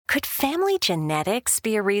Could family genetics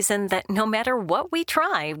be a reason that no matter what we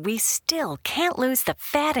try, we still can't lose the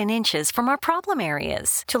fat and inches from our problem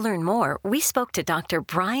areas? To learn more, we spoke to Dr.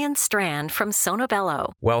 Brian Strand from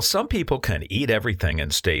Sonobello. While some people can eat everything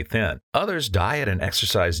and stay thin, others diet and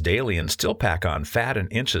exercise daily and still pack on fat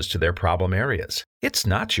and inches to their problem areas. It's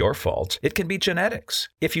not your fault. It can be genetics.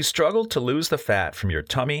 If you struggle to lose the fat from your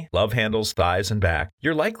tummy, love handles, thighs, and back,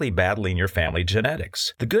 you're likely battling your family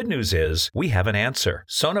genetics. The good news is we have an answer.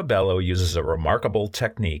 Sonobello uses a remarkable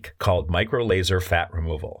technique called micro-laser fat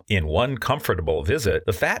removal. In one comfortable visit,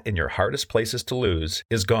 the fat in your hardest places to lose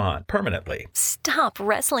is gone permanently. Stop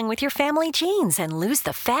wrestling with your family genes and lose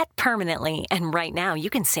the fat permanently. And right now,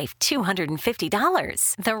 you can save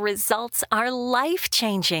 $250. The results are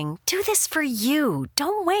life-changing. Do this for you.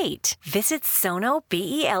 Don't wait. Visit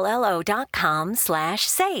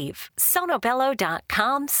sonobello.com/save.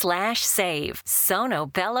 sonobello.com/save.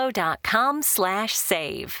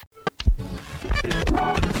 sonobello.com/save.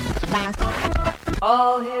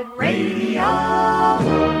 All Hit Radio.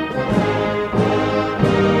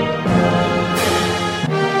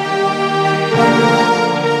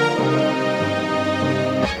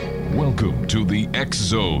 Welcome to the X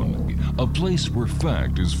Zone, a place where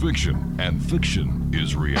fact is fiction and fiction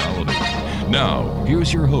is reality. Now,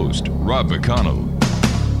 here's your host, Rob McConnell.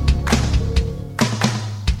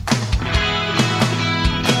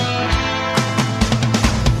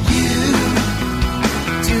 You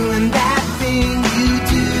doing that thing you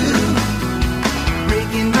do,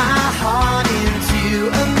 breaking my heart into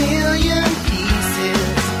a million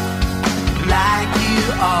pieces, like you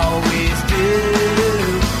always do.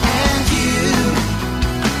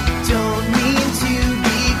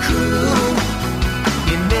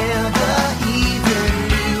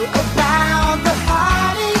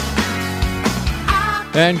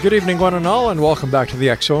 And good evening, one and all, and welcome back to the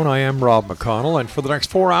X Zone. I am Rob McConnell, and for the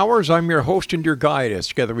next 4 hours, I'm your host and your guide as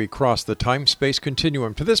together we cross the time-space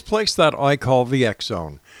continuum to this place that I call the X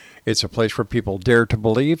Zone. It's a place where people dare to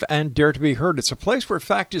believe and dare to be heard. It's a place where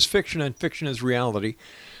fact is fiction and fiction is reality.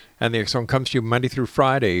 And the X Zone comes to you Monday through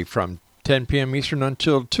Friday from 10 p.m. Eastern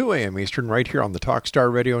until 2 a.m. Eastern right here on the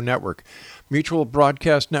Talkstar Radio Network, Mutual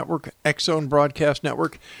Broadcast Network, X Zone Broadcast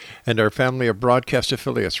Network, and our family of broadcast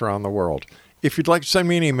affiliates around the world. If you'd like to send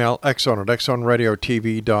me an email, xzone at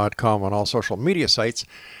xzoneradiotv.com, on all social media sites,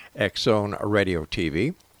 Xzone Radio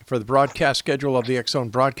TV. For the broadcast schedule of the X Zone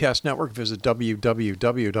Broadcast Network, visit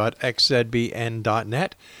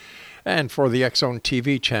www.xzbn.net. And for the X Zone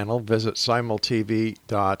TV channel, visit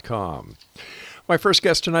simultv.com. My first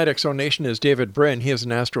guest tonight, X Zone Nation, is David Brin. He is an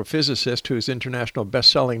astrophysicist whose international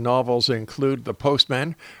best-selling novels include The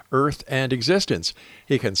Postman, Earth, and Existence.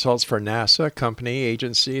 He consults for NASA, company,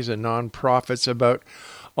 agencies, and nonprofits about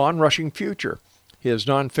onrushing future. His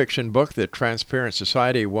nonfiction book, The Transparent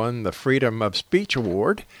Society, won the Freedom of Speech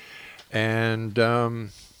Award. And,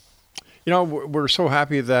 we're so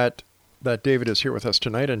happy that David is here with us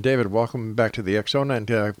tonight. And David, welcome back to the X Zone.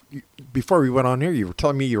 And before we went on here, you were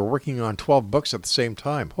telling me you were working on 12 books at the same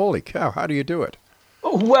time. Holy cow, how do you do it?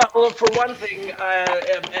 Well, for one thing,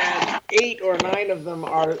 8 or 9 of them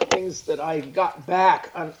are things that I got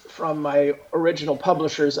back from my original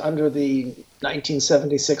publishers under the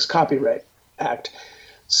 1976 Copyright Act.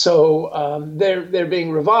 So they're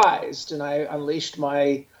being revised, and I unleashed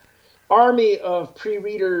my army of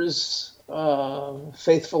pre-readers,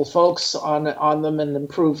 faithful folks on them, and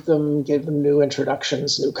improved them, gave them new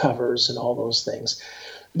introductions, new covers, and all those things.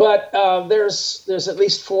 But there's at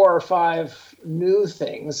least 4 or 5 new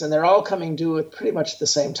things, and they're all coming due at pretty much the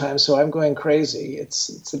same time. So I'm going crazy.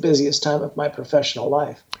 It's the busiest time of my professional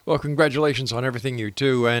life. Well, congratulations on everything you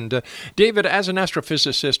do. And David, as an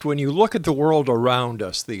astrophysicist, when you look at the world around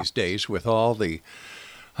us these days with all the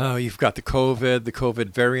you've got the COVID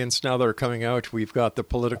variants now that are coming out. We've got the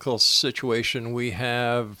political situation. We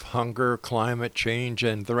have hunger, climate change,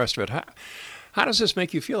 and the rest of it. How does this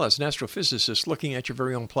make you feel as an astrophysicist looking at your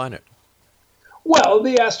very own planet? Well,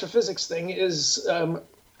 the astrophysics thing is,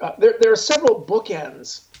 there are several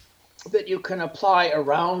bookends that you can apply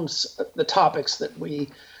around the topics that we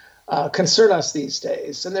concern us these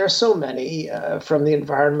days. And there are so many, from the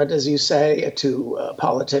environment, as you say, to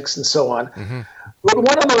politics and so on. Mm-hmm. But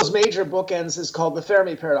one of those major bookends is called the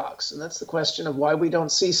Fermi paradox, and that's the question of why we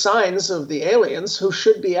don't see signs of the aliens who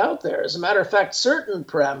should be out there. As a matter of fact, certain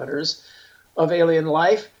parameters of alien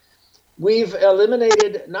life we've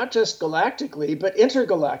eliminated not just galactically, but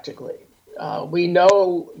intergalactically. We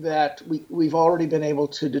know that we've already been able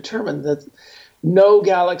to determine that no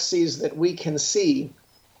galaxies that we can see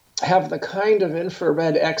have the kind of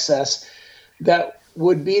infrared excess that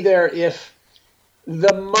would be there if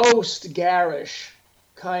the most garish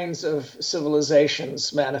kinds of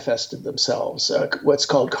civilizations manifested themselves. What's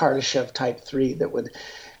called Kardashev Type 3 that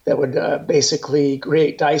would basically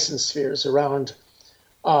create Dyson spheres around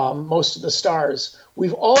most of the stars.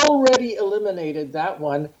 We've already eliminated that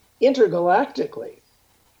one intergalactically.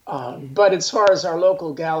 But as far as our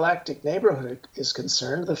local galactic neighborhood is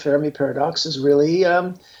concerned, the Fermi paradox is really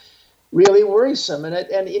worrisome.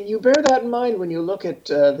 And you bear that in mind when you look at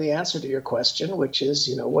the answer to your question, which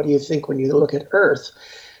is, what do you think when you look at Earth?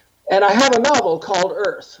 And I have a novel called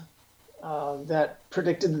Earth that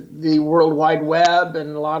predicted the World Wide Web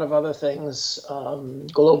and a lot of other things,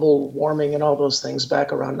 global warming and all those things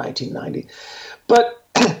back around 1990. But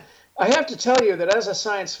I have to tell you that as a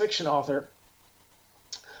science fiction author,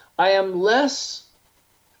 I am less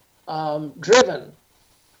driven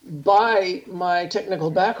by my technical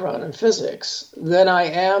background in physics than I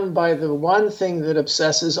am by the one thing that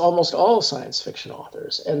obsesses almost all science fiction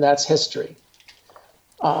authors, and that's history.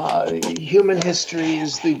 Human history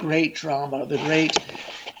is the great drama,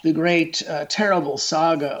 the great terrible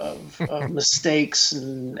saga of mistakes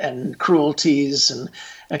and cruelties and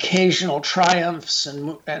occasional triumphs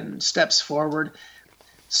and steps forward.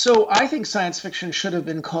 So I think science fiction should have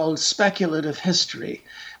been called speculative history.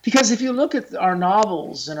 Because if you look at our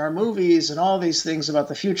novels and our movies and all these things about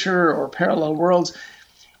the future or parallel worlds,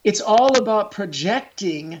 it's all about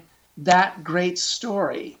projecting that great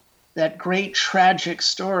story, that great tragic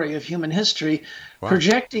story of human history,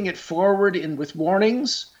 projecting it forward with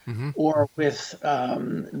warnings or with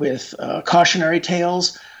cautionary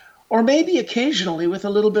tales, or maybe occasionally with a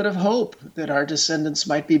little bit of hope that our descendants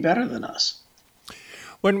might be better than us.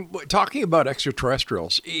 When talking about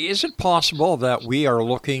extraterrestrials, is it possible that we are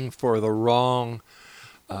looking for the wrong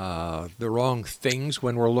things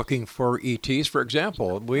when we're looking for ETs? For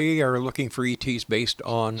example, we are looking for ETs based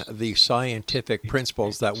on the scientific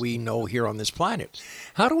principles that we know here on this planet.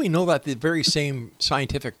 How do we know that the very same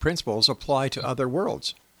scientific principles apply to other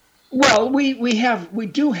worlds? Well, we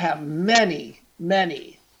do have many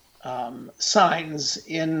signs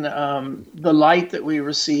in the light that we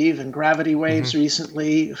receive and gravity waves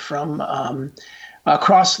recently from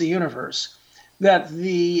across the universe, that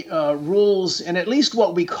the rules, and at least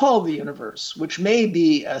what we call the universe, which may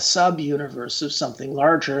be a sub-universe of something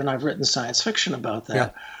larger, and I've written science fiction about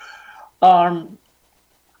that,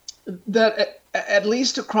 that at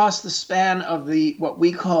least across the span of what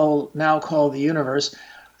we now call the universe,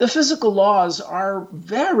 the physical laws are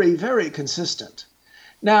very, very consistent.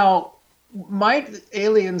 Now, might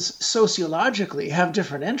aliens sociologically have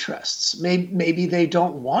different interests? Maybe they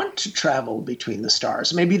don't want to travel between the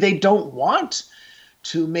stars. Maybe they don't want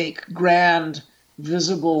to make grand,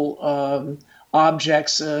 visible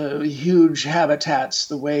objects, huge habitats,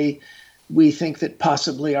 the way we think that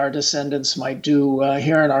possibly our descendants might do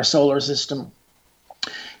here in our solar system.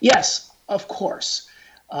 Yes, of course.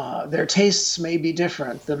 Their tastes may be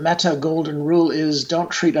different. The meta golden rule is don't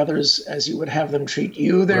treat others as you would have them treat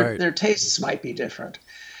you. Their tastes might be different.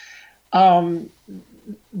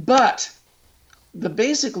 But the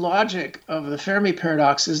basic logic of the Fermi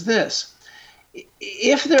paradox is this.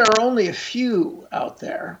 If there are only a few out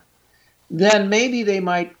there, then maybe they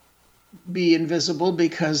might be invisible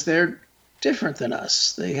because they're different than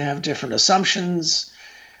us. They have different assumptions.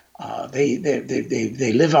 They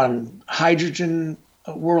live on hydrogen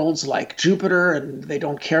worlds like Jupiter, and they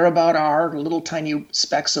don't care about our little tiny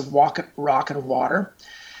specks of rock and water.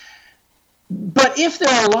 But if there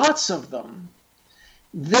are lots of them,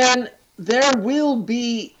 then there will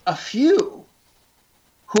be a few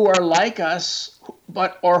who are like us,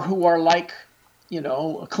 or who are like,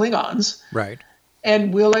 Klingons, right?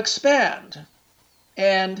 And will expand.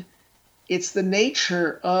 And it's the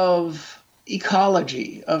nature of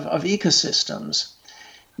ecology, of ecosystems,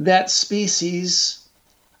 that species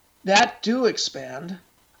that do expand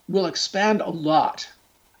will expand a lot.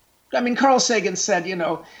 I mean, Carl Sagan said,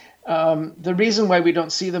 the reason why we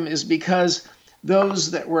don't see them is because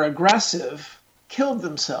those that were aggressive killed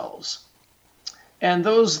themselves. And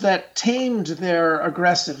those that tamed their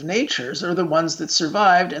aggressive natures are the ones that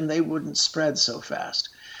survived, and they wouldn't spread so fast.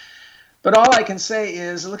 But all I can say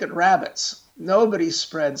is, look at rabbits. Nobody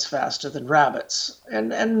spreads faster than rabbits.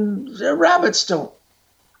 And rabbits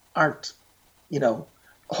aren't,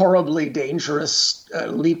 horribly dangerous,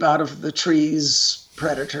 leap out of the trees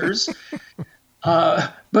predators.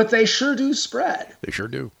 But they sure do spread. They sure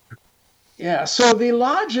do. Yeah, so the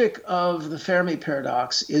logic of the Fermi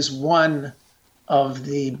paradox is one of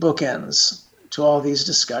the bookends to all these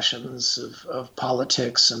discussions of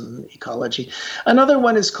politics and ecology. Another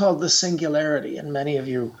one is called the singularity, and many of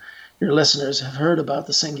your listeners have heard about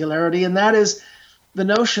the singularity, and that is the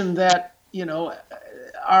notion that,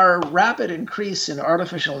 our rapid increase in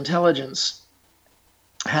artificial intelligence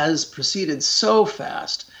has proceeded so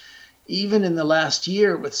fast, even in the last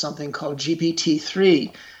year with something called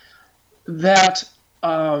GPT-3, that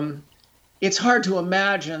it's hard to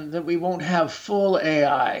imagine that we won't have full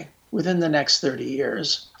AI within the next 30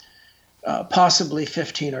 years, possibly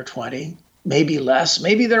 15 or 20, maybe less.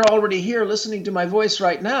 Maybe they're already here listening to my voice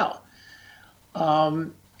right now.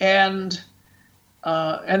 And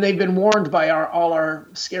they've been warned by all our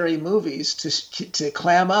scary movies to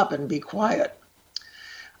clam up and be quiet.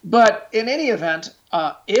 But in any event,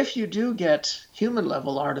 if you do get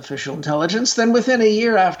human-level artificial intelligence, then within a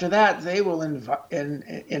year after that, they will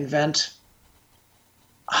invent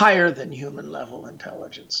higher than human-level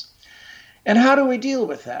intelligence. And how do we deal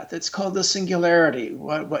with that? That's called the singularity.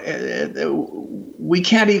 We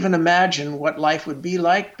can't even imagine what life would be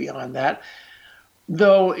like beyond that.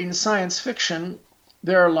 Though in science fiction,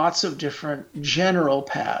 there are lots of different general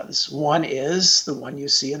paths. One is the one you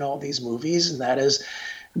see in all these movies, and that is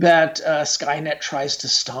that Skynet tries to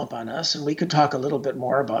stomp on us. And we could talk a little bit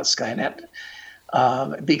more about Skynet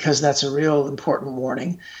because that's a real important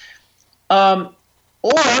warning.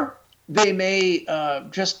 Or they may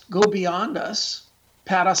just go beyond us,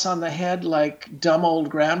 pat us on the head like dumb old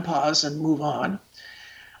grandpas and move on.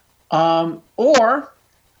 And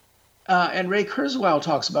Ray Kurzweil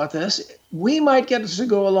talks about this, we might get to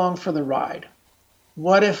go along for the ride.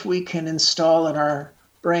 What if we can install in our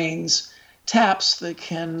brains taps that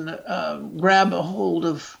can grab a hold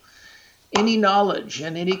of any knowledge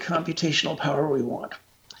and any computational power we want?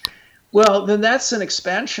 Well, then that's an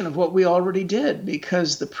expansion of what we already did,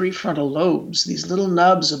 because the prefrontal lobes, these little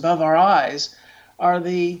nubs above our eyes, are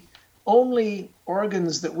the only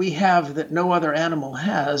organs that we have that no other animal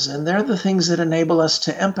has, and they're the things that enable us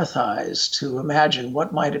to empathize, to imagine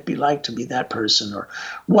what might it be like to be that person, or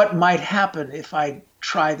what might happen if I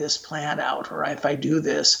try this plan out, or if I do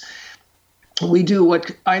this. We do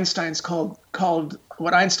what Einstein called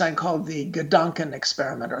the Gedanken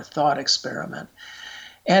experiment, or thought experiment.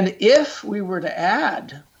 And if we were to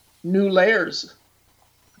add new layers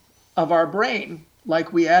of our brain,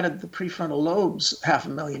 like we added the prefrontal lobes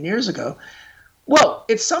 500,000 years ago, well,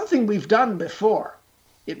 it's something we've done before.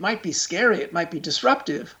 It might be scary, it might be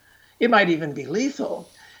disruptive, it might even be lethal,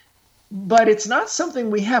 but it's not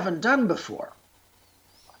something we haven't done before.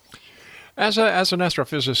 As an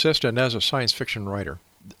astrophysicist and as a science fiction writer,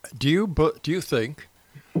 do you think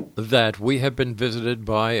that we have been visited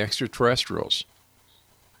by extraterrestrials?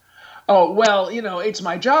 Oh, well, it's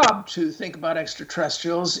my job to think about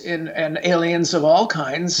extraterrestrials and aliens of all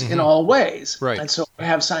kinds in all ways. Right. And so I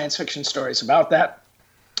have science fiction stories about that,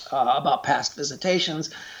 about past visitations,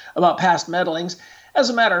 about past meddlings. As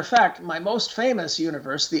a matter of fact, my most famous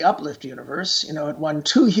universe, the Uplift universe, it won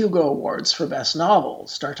 2 Hugo Awards for Best Novel,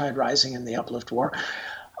 Startide Rising and the Uplift War.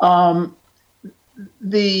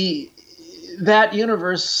 That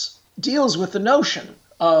universe deals with the notion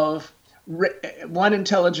of one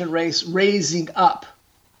intelligent race raising up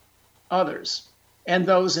others, and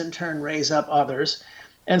those in turn raise up others.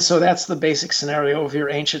 And so that's the basic scenario of your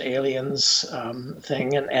ancient aliens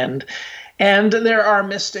thing. And there are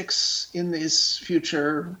mystics in these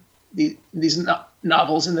future, these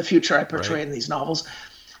novels in the future I portray right in these novels,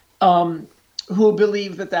 who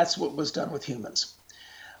believe that that's what was done with humans.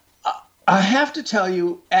 I have to tell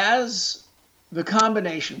you, as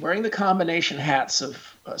wearing the combination hats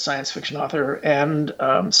of science fiction author and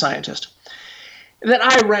scientist, that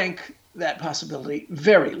I rank that possibility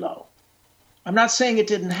very low. I'm not saying it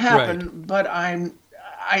didn't happen, but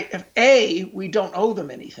we don't owe them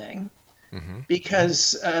anything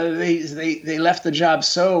because they left the job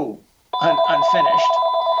so unfinished.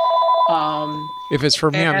 If it's for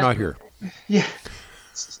me, I'm not here. Yeah.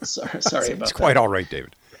 Sorry about that. It's quite all right,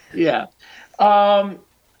 David. Yeah.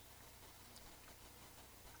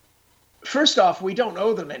 First off, we don't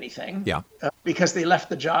owe them anything. Yeah. Because they left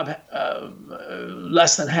the job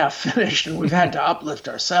less than half finished, and we've had to uplift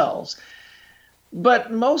ourselves.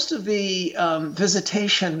 But most of the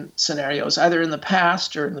visitation scenarios, either in the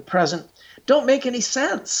past or in the present, don't make any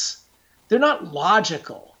sense. They're not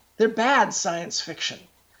logical. They're bad science fiction.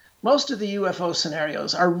 Most of the UFO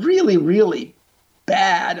scenarios are really, really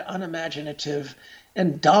bad, unimaginative,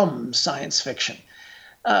 and dumb science fiction.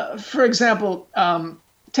 For example,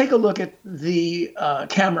 take a look at the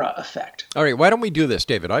camera effect. All right, why don't we do this,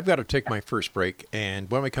 David? I've got to take my first break, and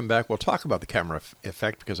when we come back, we'll talk about the camera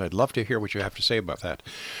effect, because I'd love to hear what you have to say about that.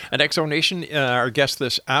 And Exo Nation, our guest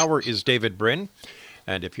this hour is David Brin.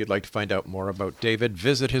 And if you'd like to find out more about David,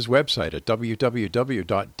 visit his website at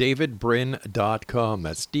www.davidbrin.com.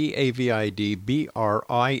 That's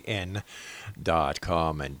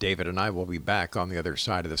DAVIDBRIN.com. And David and I will be back on the other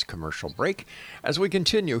side of this commercial break as we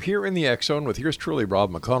continue here in the X Zone with yours truly,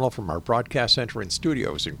 Rob McConnell, from our broadcast center and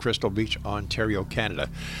studios in Crystal Beach, Ontario, Canada.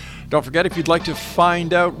 Don't forget, if you'd like to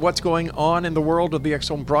find out what's going on in the world of the X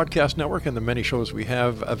Zone Broadcast Network and the many shows we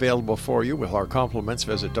have available for you with our compliments,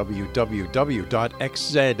 visit www.xzbn.net.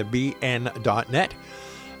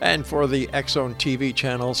 And for the X Zone TV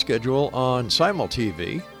channel schedule on Simul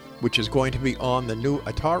TV, which is going to be on the new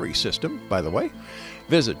Atari system, by the way,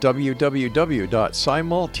 visit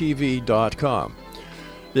www.simultv.com.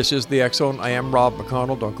 This is the X Zone. I am Rob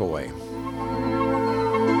McConnell. Don't go away.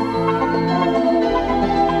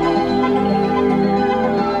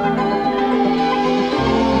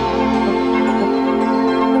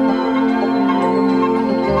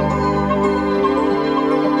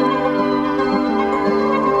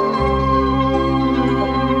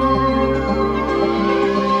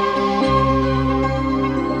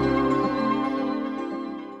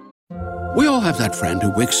 We all have that friend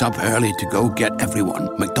who wakes up early to go get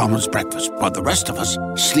everyone McDonald's breakfast, while the rest of us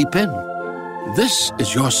sleep in. This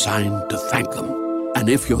is your sign to thank them. And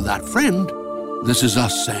if you're that friend, this is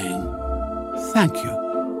us saying thank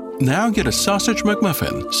you. Now get a sausage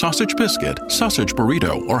McMuffin, sausage biscuit, sausage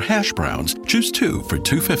burrito, or hash browns. Choose 2 for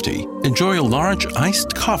 $2.50. Enjoy a large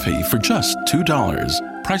iced coffee for just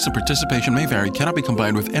 $2. Price and participation may vary. Cannot be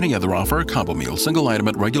combined with any other offer or combo meal. Single item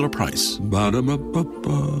at regular price.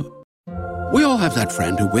 Ba-da-ba-ba-ba. We all have that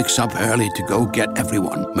friend who wakes up early to go get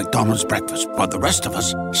everyone McDonald's breakfast, while the rest of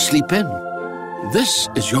us sleep in. This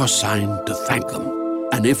is your sign to thank them.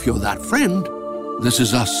 And if you're that friend, this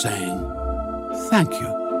is us saying thank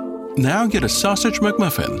you. Now get a sausage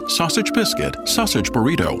McMuffin, sausage biscuit, sausage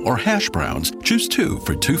burrito, or hash browns. Choose 2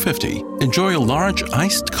 for $2.50. Enjoy a large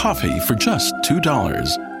iced coffee for just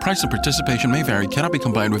 $2. Price and participation may vary. Cannot be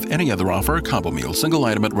combined with any other offer or combo meal. Single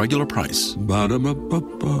item at regular price.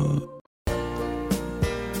 Ba-da-ba-ba-ba.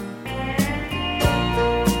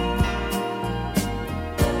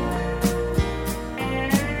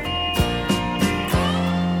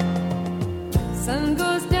 Sun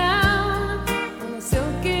goes down on a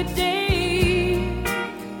silky day.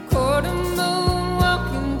 Quarter moon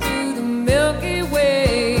walking through the Milky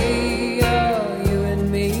Way. Oh, you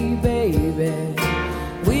and me, baby,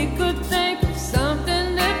 we could think of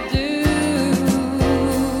something to do.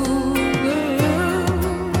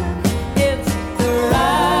 It's the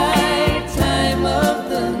right time of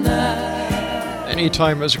the night.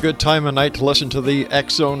 Anytime is a good time of night to listen to the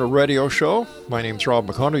X Zone radio show. My name's Rob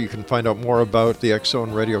McConnell. You can find out more about the X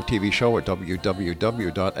Zone radio TV show at www.xzbn.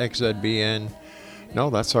 No,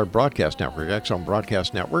 that's our broadcast network, X Zone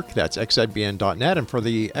Broadcast Network. That's xzbn.net. And for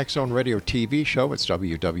the X Zone radio TV show, it's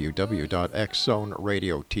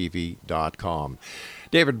www.xzoneradiotv.com.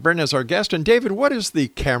 David Brin is our guest. And David, what is the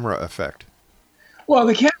camera effect? Well,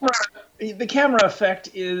 the camera effect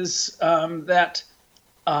is that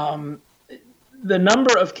the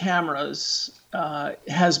number of cameras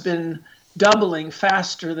has been doubling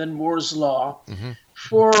faster than Moore's Law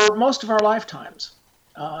for most of our lifetimes,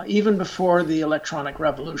 even before the electronic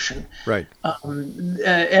revolution. Right.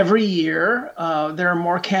 Every year, there are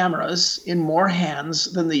more cameras in more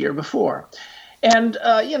hands than the year before. And,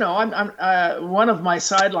 I'm one of my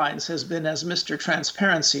sidelines has been as Mr.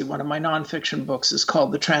 Transparency. One of my nonfiction books is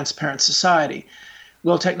called The Transparent Society.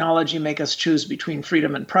 Will technology make us choose between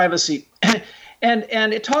freedom and privacy? And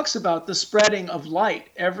it talks about the spreading of light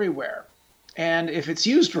everywhere. And if it's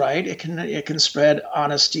used right, it can spread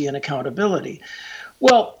honesty and accountability.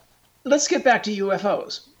 Well, let's get back to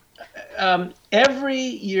UFOs. Every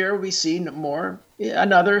year we see another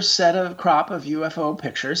crop of UFO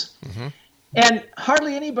pictures. And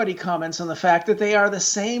hardly anybody comments on the fact that they are the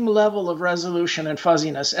same level of resolution and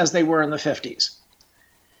fuzziness as they were in the 50s.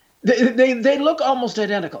 They look almost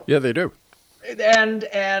identical. Yeah, they do. And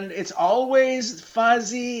it's always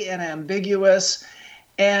fuzzy and ambiguous.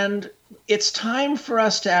 And it's time for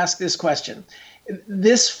us to ask this question.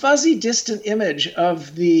 This fuzzy, distant image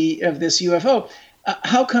of this UFO,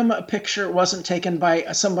 how come a picture wasn't taken by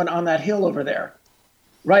someone on that hill over there,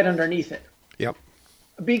 right underneath it? Yep.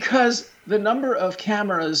 Because the number of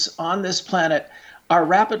cameras on this planet are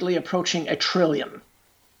rapidly approaching 1 trillion.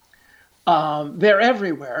 They're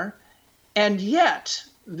everywhere, and yet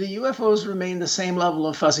the UFOs remain the same level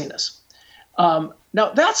of fuzziness. Now,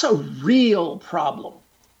 that's a real problem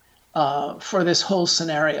for this whole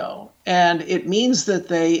scenario. And it means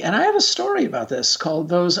that and I have a story about this called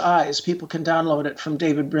Those Eyes. People can download it from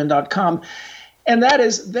davidbrin.com. And that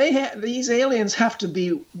is, these aliens have to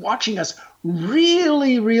be watching us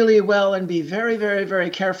really, really well and be very, very, very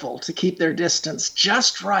careful to keep their distance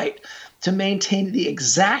just right to maintain the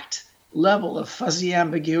exact level of fuzzy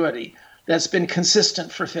ambiguity that's been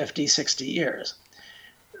consistent for 50, 60 years.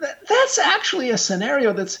 That's actually a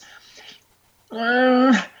scenario that's,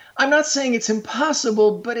 I'm not saying it's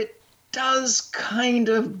impossible, but it does kind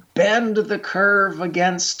of bend the curve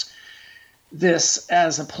against this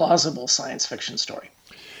as a plausible science fiction story.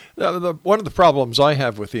 One of the problems I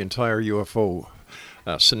have with the entire UFO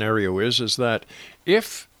scenario is that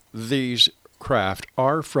if these craft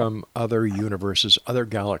are from other universes, other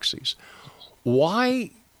galaxies,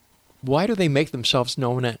 why do they make themselves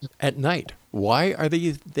known at night? Why are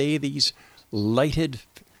they these lit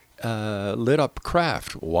up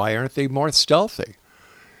craft? Why aren't they more stealthy?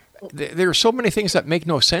 There are so many things that make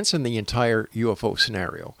no sense in the entire UFO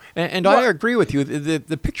scenario. And I agree with you.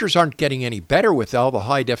 The pictures aren't getting any better with all the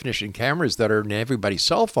high-definition cameras that are in everybody's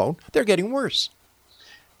cell phone. They're getting worse.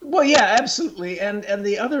 Well, yeah, absolutely. And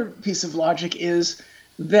the other piece of logic is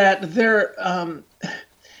that they're,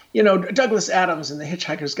 Douglas Adams in The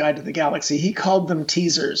Hitchhiker's Guide to the Galaxy, he called them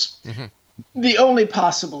teasers. Mm-hmm. The only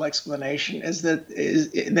possible explanation is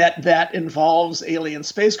that involves alien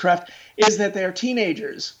spacecraft is that they're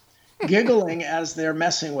teenagers giggling as they're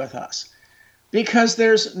messing with us, because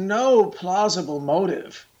there's no plausible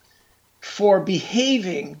motive for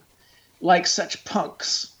behaving like such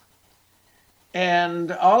punks.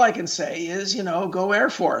 And all I can say is, go Air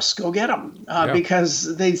Force, go get them,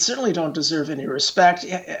 because they certainly don't deserve any respect.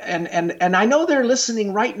 And I know they're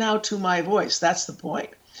listening right now to my voice. That's the point.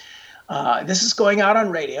 This is going out on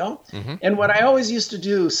radio. Mm-hmm. And what I always used to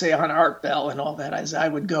do, say on Art Bell and all that, is I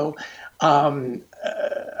would go,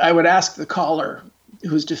 I would ask the caller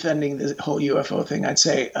who's defending the whole UFO thing, I'd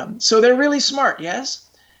say, so they're really smart, yes?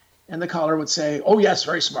 And the caller would say, oh, yes,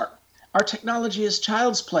 very smart. Our technology is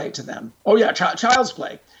child's play to them. Oh, yeah, child's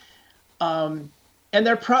play. And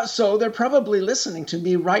they're probably listening to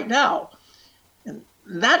me right now. And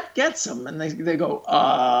that gets them. And they go,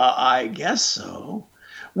 I guess so.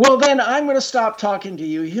 Well, then I'm going to stop talking to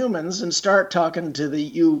you humans and start talking to the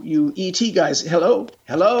you ET guys. Hello.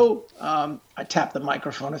 I tapped the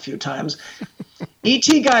microphone a few times. ET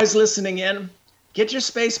guys listening in, get your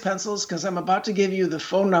space pencils, because I'm about to give you the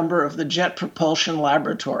phone number of the Jet Propulsion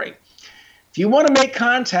Laboratory. If you want to make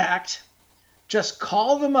contact, just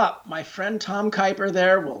call them up. My friend Tom Kuiper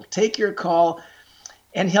there will take your call,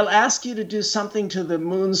 and he'll ask you to do something to the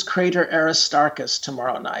moon's crater Aristarchus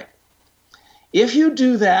tomorrow night. If you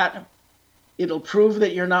do that, it'll prove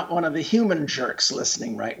that you're not one of the human jerks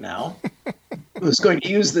listening right now who's going to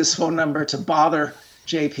use this phone number to bother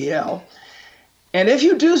JPL. And if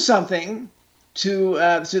you do something to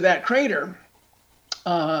that crater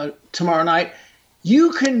tomorrow night,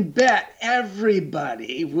 you can bet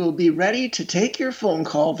everybody will be ready to take your phone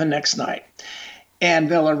call the next night. And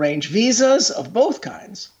they'll arrange visas of both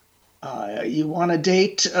kinds. You want to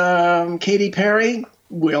date Katy Perry?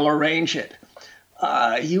 We'll arrange it.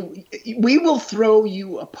 We will throw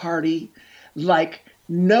you a party like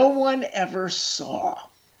no one ever saw.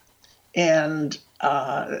 And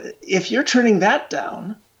if you're turning that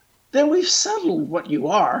down, then we've settled what you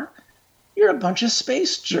are. You're a bunch of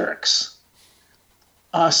space jerks.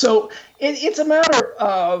 So it's a matter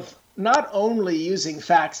of not only using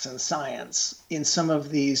facts and science in some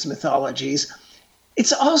of these mythologies,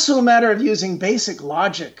 it's also a matter of using basic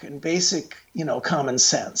logic and basic, common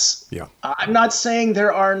sense. Yeah. I'm not saying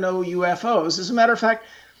there are no UFOs. As a matter of fact,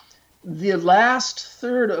 the last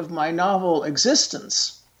third of my novel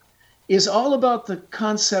Existence is all about the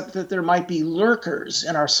concept that there might be lurkers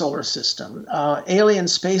in our solar system, alien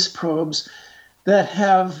space probes that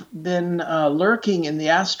have been lurking in the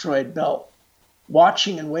asteroid belt,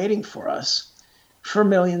 watching and waiting for us for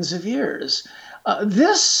millions of years.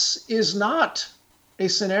 This is not a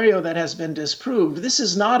scenario that has been disproved. This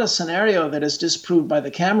is not a scenario that is disproved by the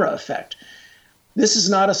camera effect. This is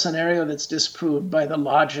not a scenario that's disproved by the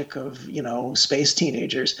logic of, space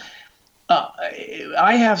teenagers.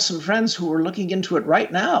 I have some friends who are looking into it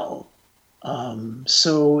right now.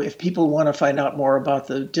 So if people want to find out more about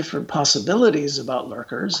the different possibilities about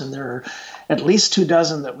lurkers, and there are at least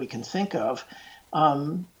 24 that we can think of,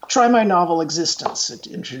 try my novel Existence. It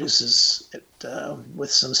introduces it with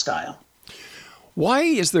some style. Why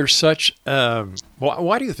is there such?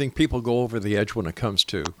 Why do you think people go over the edge when it comes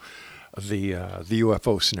to the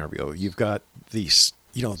UFO scenario? You've got these,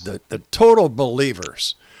 the total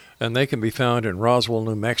believers, and they can be found in Roswell,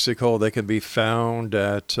 New Mexico. They can be found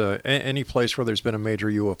at any place where there's been a major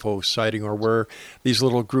UFO sighting or where these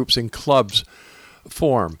little groups and clubs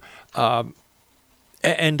form.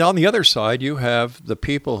 And on the other side, you have the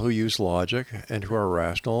people who use logic and who are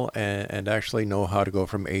rational and actually know how to go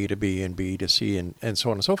from A to B and B to C and so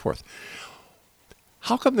on and so forth.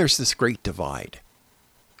 How come there's this great divide?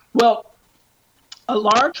 Well, a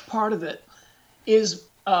large part of it is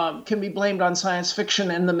can be blamed on science fiction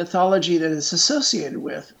and the mythology that it's associated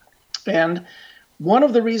with. And one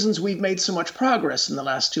of the reasons we've made so much progress in the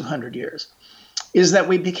last 200 years is that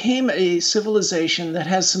we became a civilization that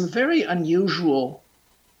has some very unusual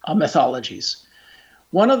mythologies.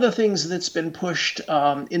 One of the things that's been pushed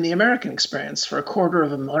in the American experience for a quarter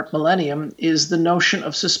of a millennium is the notion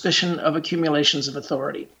of suspicion of accumulations of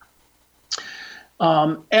authority.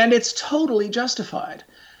 And it's totally justified.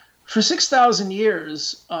 For 6,000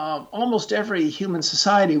 years, almost every human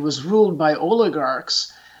society was ruled by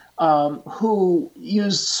oligarchs who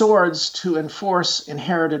used swords to enforce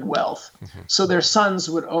inherited wealth. Mm-hmm. So their sons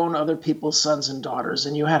would own other people's sons and daughters,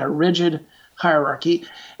 and you had a rigid hierarchy.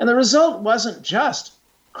 And the result wasn't just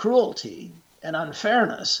cruelty and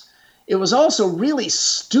unfairness. It was also really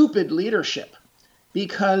stupid leadership,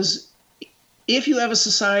 because if you have a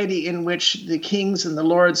society in which the kings and the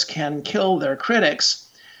lords can kill their critics,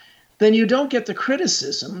 then you don't get the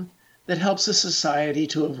criticism that helps a society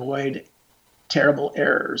to avoid terrible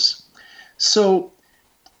errors. So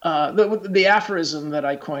the aphorism that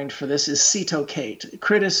I coined for this is cito Kate.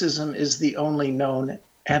 Criticism is the only known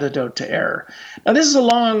antidote to error. Now, this is a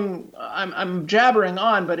long, I'm jabbering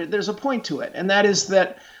on, but there's a point to it. And that is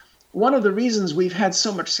that one of the reasons we've had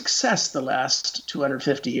so much success the last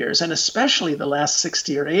 250 years, and especially the last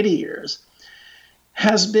 60 or 80 years,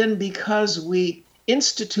 has been because we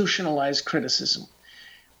institutionalized criticism.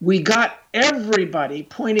 We got everybody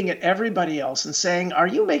pointing at everybody else and saying, are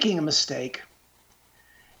you making a mistake?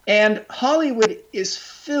 And Hollywood is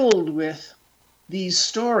filled with these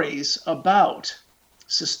stories about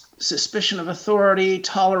suspicion of authority,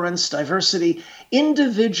 tolerance, diversity,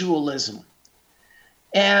 individualism.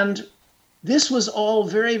 And this was all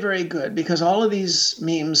very, very good because all of these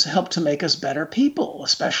memes help to make us better people,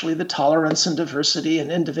 especially the tolerance and diversity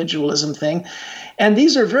and individualism thing. And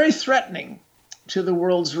these are very threatening to the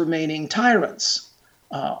world's remaining tyrants.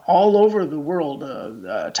 All over the world,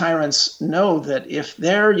 tyrants know that if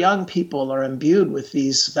their young people are imbued with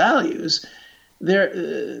these values,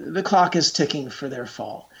 the clock is ticking for their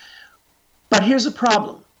fall. But here's a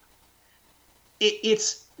problem.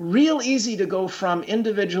 It's real easy to go from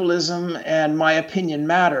individualism and my opinion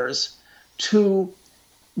matters to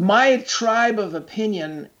my tribe of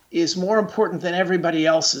opinion is more important than everybody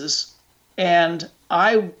else's, and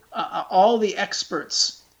all the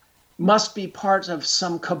experts must be part of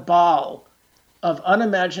some cabal of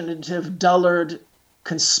unimaginative, dullard,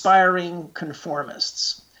 conspiring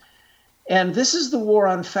conformists. And this is the war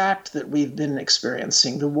on fact that we've been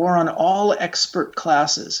experiencing, the war on all expert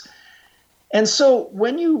classes. And so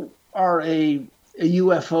when you are a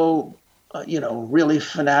UFO, really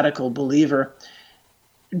fanatical believer,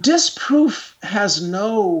 disproof has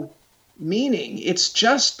no meaning. It's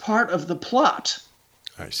just part of the plot.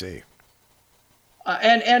 I see.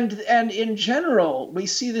 And in general, we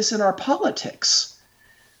see this in our politics.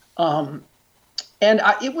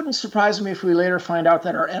 It wouldn't surprise me if we later find out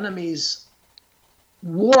that our enemies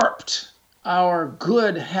warped our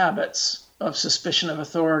good habits of suspicion of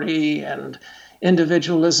authority and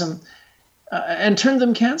individualism and turned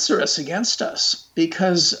them cancerous against us,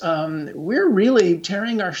 because we're really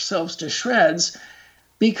tearing ourselves to shreds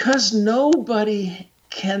because nobody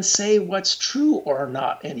can say what's true or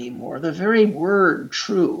not anymore. The very word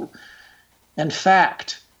true and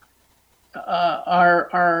fact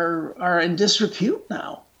are in disrepute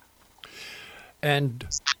now. And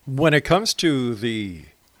when it comes to the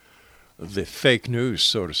fake news,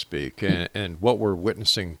 so to speak, and what we're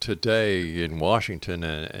witnessing today in Washington,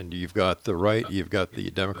 and you've got the right, you've got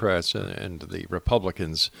the Democrats and the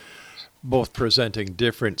Republicans both presenting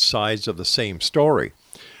different sides of the same story.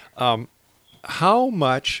 How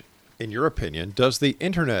much, in your opinion, does the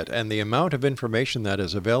internet and the amount of information that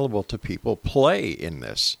is available to people play in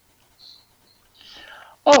this?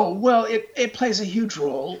 Oh, well, it plays a huge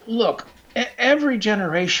role. Look, every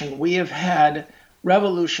generation we have had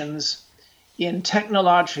revolutions in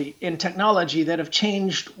technology that have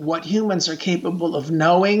changed what humans are capable of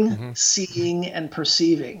knowing, seeing, and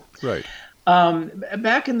perceiving. Right.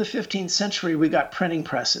 Back in the 15th century, we got printing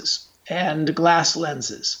presses and glass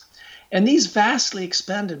lenses. And these vastly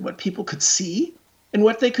expanded what people could see and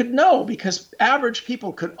what they could know, because average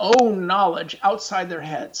people could own knowledge outside their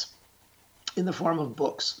heads in the form of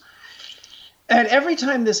books. And every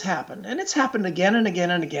time this happened, and it's happened again and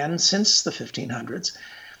again and again since the 1500s,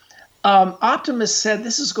 Optimists said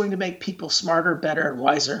this is going to make people smarter, better, and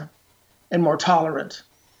wiser, and more tolerant.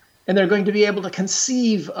 And they're going to be able to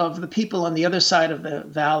conceive of the people on the other side of the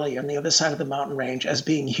valley, on the other side of the mountain range, as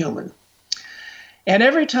being human. And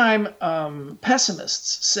every time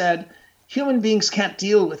pessimists said, human beings can't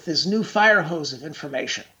deal with this new fire hose of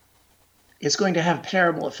information, it's going to have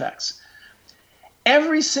terrible effects.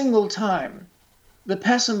 Every single time, the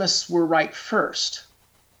pessimists were right first.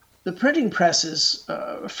 The printing press's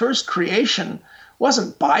first creation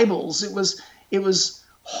wasn't Bibles. It was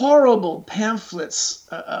horrible pamphlets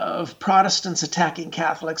of Protestants attacking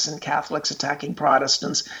Catholics and Catholics attacking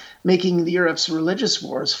Protestants, making Europe's religious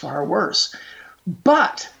wars far worse.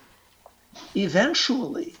 But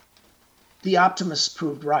eventually, the optimists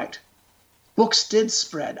proved right. Books did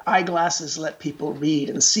spread. Eyeglasses let people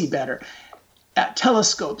read and see better.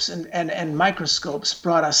 Telescopes and microscopes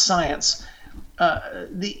brought us science.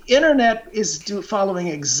 The internet is following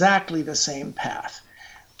exactly the same path.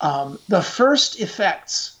 The first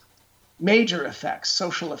effects, major effects,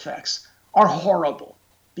 social effects, are horrible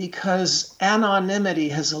because anonymity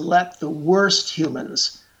has let the worst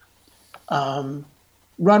humans run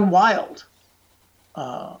wild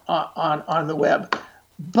on the web.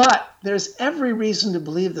 But there's every reason to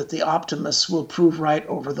believe that the optimists will prove right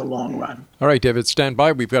over the long run. All right, David, stand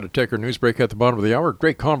by. We've got to take our news break at the bottom of the hour.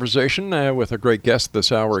 Great conversation with a great guest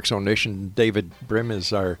this hour. Exxon Nation, David Brin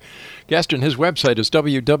is our guest, and his website is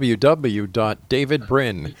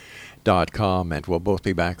www.davidbrin.com. And we'll both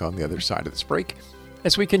be back on the other side of this break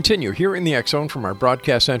as we continue here in the Exxon from our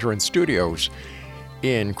broadcast center and studios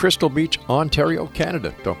in Crystal Beach, Ontario,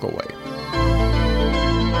 Canada. Don't go away.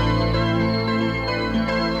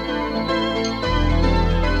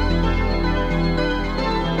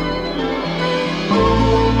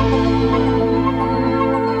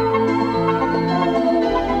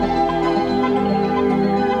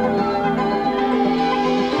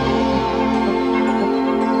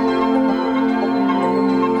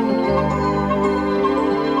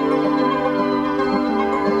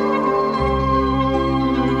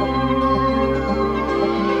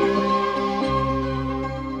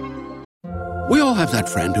 That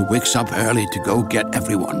friend who wakes up early to go get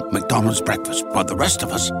everyone McDonald's breakfast, while the rest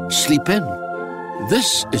of us sleep in.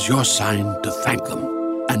 This is your sign to thank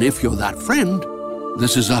them. And if you're that friend,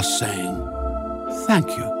 this is us saying thank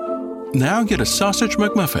you. Now get a sausage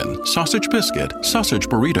McMuffin, sausage biscuit, sausage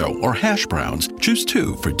burrito, or hash browns. Choose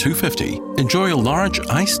 2 for $2.50. Enjoy a large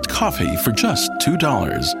iced coffee for just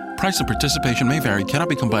 $2. Price and participation may vary. Cannot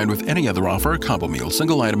be combined with any other offer or combo meal.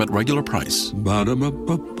 Single item at regular price.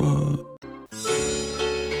 Ba-da-ba-ba-ba.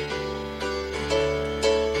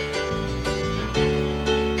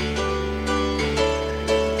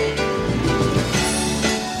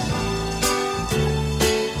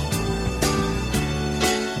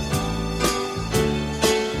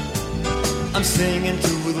 I'm singing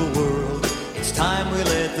to the world. It's time we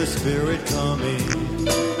let the Spirit come in.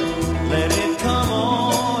 Let it come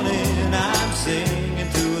on in. I'm singing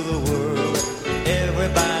to the world.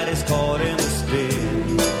 Everybody's caught in the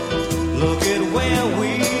spin. Look at where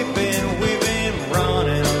we've been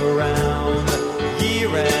running around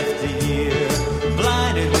year after year,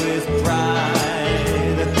 blinded with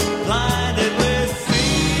pride, blinded with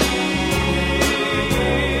fear.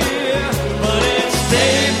 But it's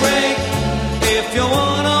daybreak. If you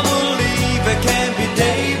wanna believe it can be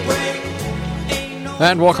daybreak.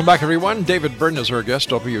 And welcome back, everyone. David Brin is our guest,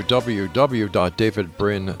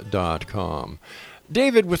 www.davidbrin.com.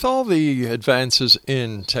 David, with all the advances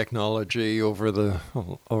in technology over the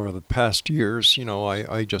past years,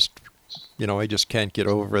 I just can't get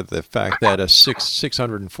over the fact that a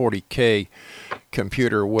 640K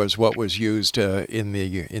computer was what was used in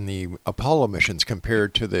the Apollo missions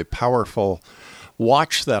compared to the powerful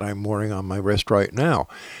watch that I'm wearing on my wrist right now.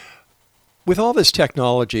 With all this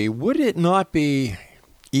technology, would it not be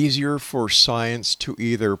easier for science to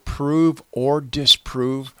either prove or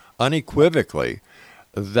disprove unequivocally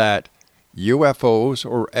that UFOs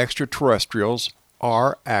or extraterrestrials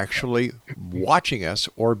are actually watching us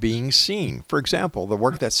or being seen? For example, the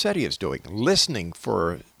work that SETI is doing, listening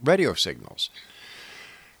for radio signals.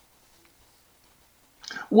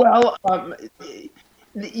 Well,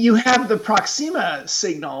 you have the Proxima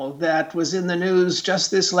signal that was in the news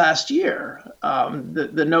just this last year.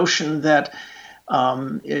 The notion that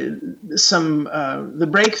the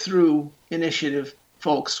Breakthrough Initiative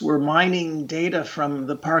folks were mining data from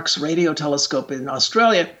the Parkes radio telescope in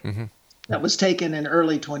Australia that was taken in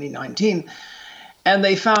early 2019. And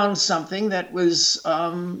they found something that was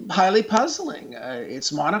highly puzzling.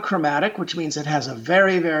 It's monochromatic, which means it has a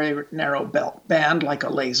very, very narrow band like a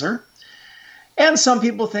laser. And some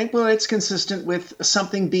people think, well, it's consistent with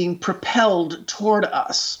something being propelled toward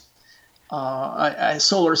us, a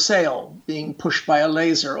solar sail being pushed by a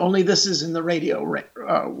laser, only this is in the radio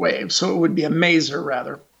wave, so it would be a maser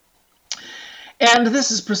rather. And this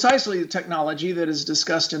is precisely the technology that is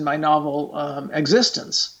discussed in my novel,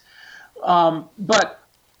 Existence. But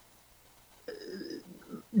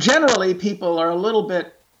generally, people are a little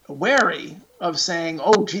bit wary of saying,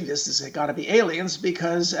 oh, gee, this has got to be aliens,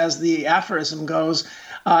 because as the aphorism goes,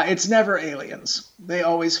 it's never aliens. They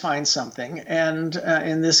always find something. And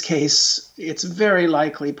in this case, it's very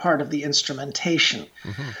likely part of the instrumentation.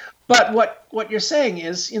 Mm-hmm. But what you're saying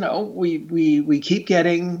is, we keep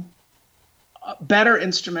getting better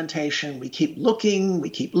instrumentation. We keep looking,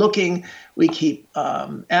 we keep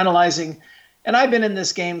analyzing. And I've been in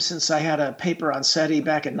this game since I had a paper on SETI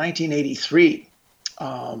back in 1983.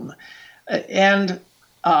 And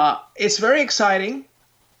it's very exciting,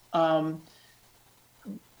 but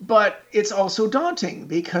it's also daunting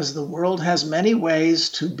because the world has many ways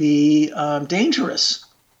to be dangerous.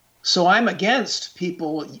 So I'm against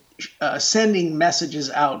people sending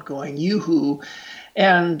messages out going, yoo-hoo,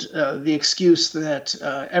 and the excuse that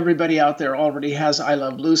everybody out there already has I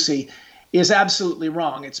Love Lucy is absolutely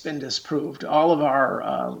wrong. It's been disproved. All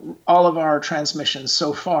of our transmissions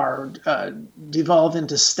so far devolve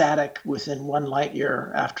into static within 1 light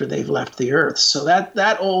year after they've left the Earth. So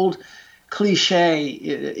that old cliche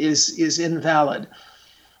is invalid.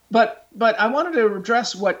 But I wanted to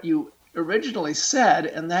address what you originally said,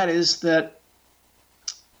 and that is that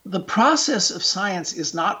the process of science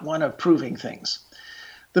is not one of proving things.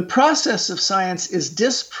 The process of science is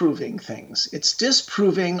disproving things. It's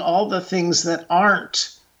disproving all the things that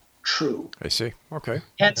aren't true. I see. Okay.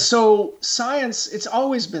 And so science, it's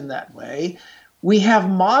always been that way. We have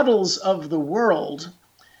models of the world,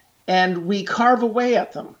 and we carve away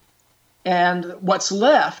at them. And what's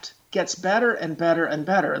left gets better and better and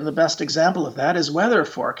better. And the best example of that is weather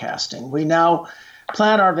forecasting. We now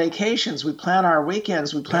plan our vacations, we plan our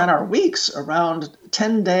weekends, we plan our weeks around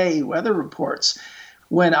 10-day weather reports.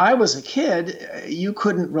 When I was a kid, you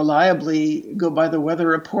couldn't reliably go by the weather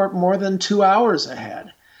report more than 2 hours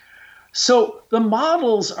ahead. So the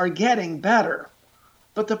models are getting better,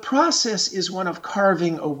 but the process is one of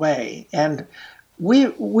carving away. And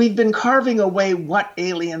we've been carving away what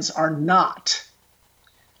aliens are not.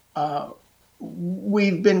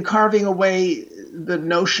 We've been carving away the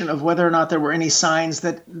notion of whether or not there were any signs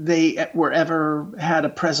that they were ever had a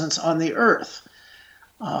presence on the Earth.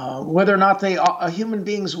 Whether or not human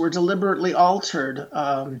beings were deliberately altered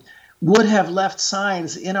would have left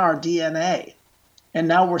signs in our DNA. And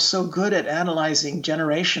now we're so good at analyzing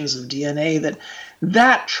generations of DNA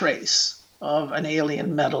that trace of an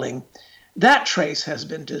alien meddling, that trace has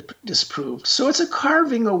been disproved. So it's a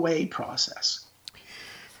carving away process.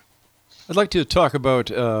 I'd like to talk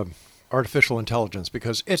about artificial intelligence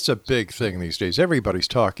because it's a big thing these days. Everybody's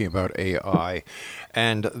talking about AI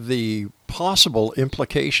and the possible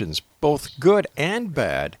implications, both good and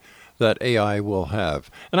bad, that AI will have.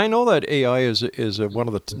 And I know that AI is one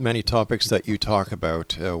of the many topics that you talk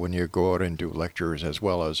about when you go out and do lectures, as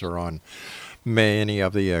well as are on many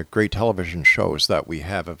of the great television shows that we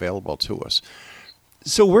have available to us.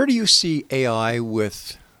 So where do you see AI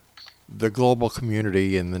with the global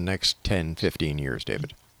community in the next 10, 15 years,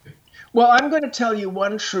 David? Well, I'm going to tell you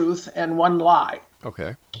one truth and one lie.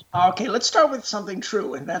 Okay. Okay, let's start with something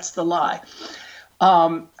true, and that's the lie.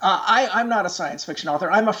 I'm not a science fiction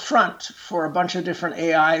author. I'm a front for a bunch of different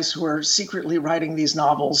AIs who are secretly writing these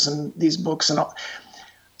novels and these books and all.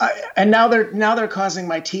 And now they're causing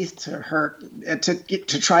my teeth to hurt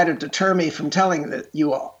to try to deter me from telling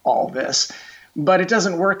you all this. But it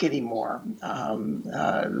doesn't work anymore.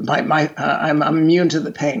 I'm immune to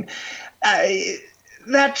the pain.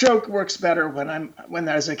 That joke works better when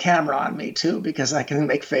there's a camera on me too, because I can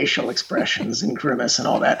make facial expressions and grimace and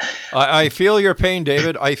all that. I feel your pain,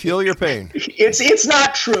 David. I feel your pain. It's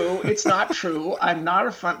not true. It's not true. I'm not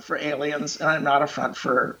a front for aliens, and I'm not a front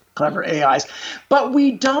for clever AIs. But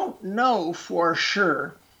we don't know for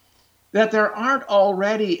sure that there aren't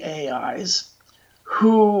already AIs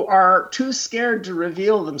who are too scared to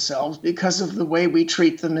reveal themselves because of the way we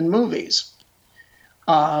treat them in movies.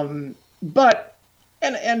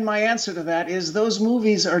 And my answer to that is those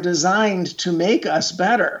movies are designed to make us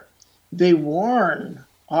better. They warn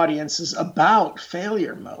audiences about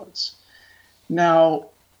failure modes. Now,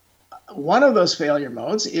 one of those failure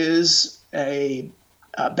modes is a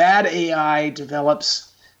bad AI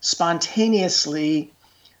develops spontaneously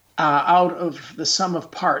out of the sum of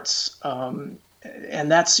parts,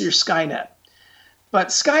 and that's your Skynet. But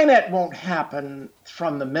Skynet won't happen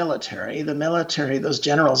from the military. The military, those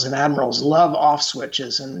generals and admirals, love off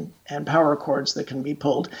switches and power cords that can be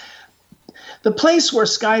pulled. The place where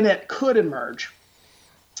Skynet could emerge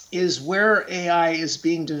is where AI is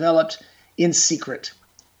being developed in secret.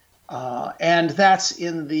 And that's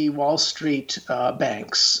in the Wall Street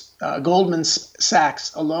banks. Goldman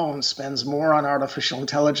Sachs alone spends more on artificial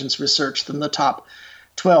intelligence research than the top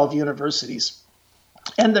 12 universities.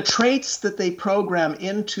 And the traits that they program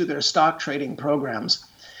into their stock trading programs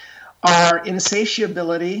are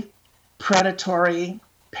insatiability, predatory,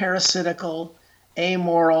 parasitical,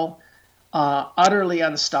 amoral, utterly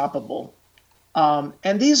unstoppable.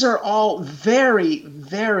 And these are all very,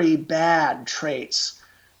 very bad traits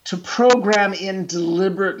to program in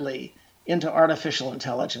deliberately into artificial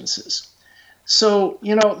intelligences. So,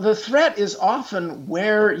 the threat is often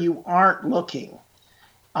where you aren't looking.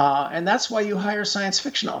 And that's why you hire science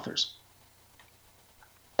fiction authors.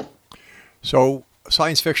 So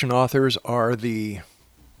science fiction authors are the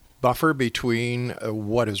buffer between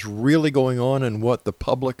what is really going on and what the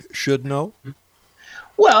public should know?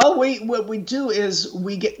 Well, what we do is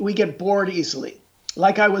we get bored easily.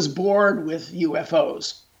 Like I was bored with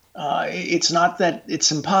UFOs. It's not that it's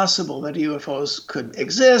impossible that UFOs could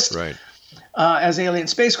exist as alien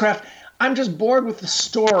spacecraft. I'm just bored with the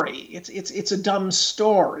story. It's a dumb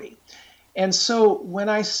story. And so when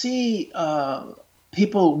I see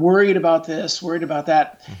people worried about this, worried about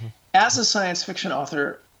that, as a science fiction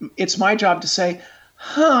author, it's my job to say,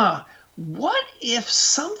 what if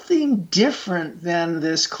something different than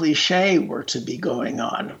this cliche were to be going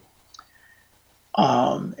on?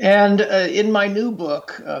 And in my new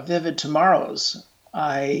book, Vivid Tomorrows,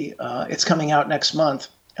 it's coming out next month,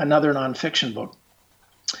 another nonfiction book.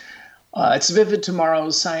 It's Vivid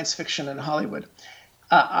Tomorrows, Science Fiction in Hollywood.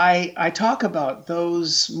 I talk about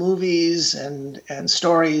those movies and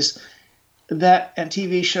stories and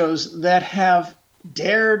TV shows that have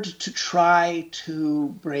dared to try to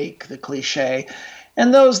break the cliche,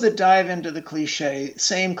 and those that dive into the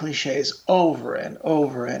same cliches over and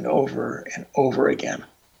over and over and over again.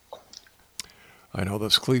 I know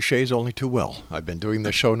those cliches only too well. I've been doing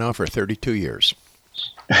this show now for 32 years.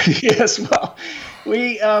 Yes, well,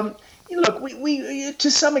 we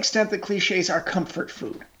to some extent the cliches are comfort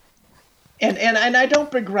food, and I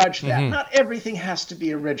don't begrudge that. Not everything has to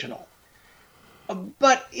be original,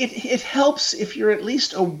 but it helps if you're at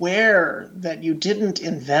least aware that you didn't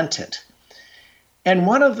invent it. And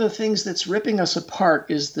one of the things that's ripping us apart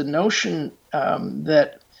is the notion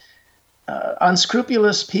that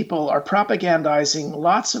unscrupulous people are propagandizing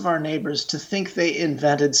lots of our neighbors to think they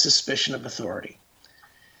invented suspicion of authority,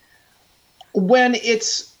 when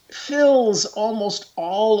it fills almost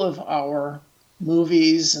all of our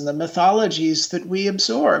movies and the mythologies that we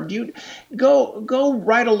absorbed. You go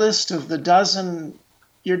write a list of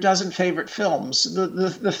your dozen favorite films,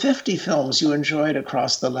 the 50 films you enjoyed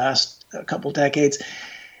across the last couple decades.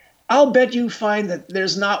 I'll bet you find that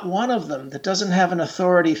there's not one of them that doesn't have an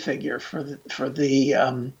authority figure for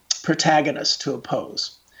the protagonist to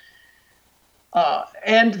oppose.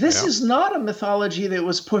 And this is not a mythology that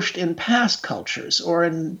was pushed in past cultures or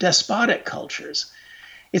in despotic cultures.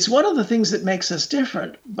 It's one of the things that makes us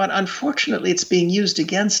different, but unfortunately it's being used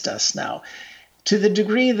against us now to the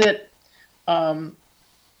degree that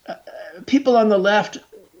people on the left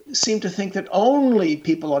seem to think that only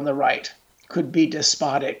people on the right could be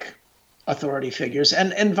despotic authority figures,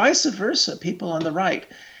 and vice versa, people on the right.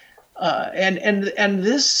 And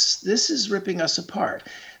this is ripping us apart.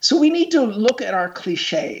 So we need to look at our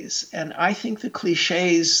cliches, and I think the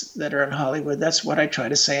cliches that are in Hollywood, that's what I try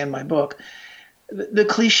to say in my book, the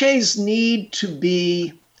cliches need to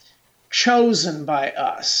be chosen by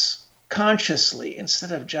us consciously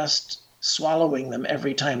instead of just swallowing them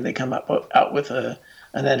every time they come out with an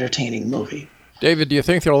entertaining movie. David, do you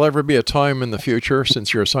think there'll ever be a time in the future,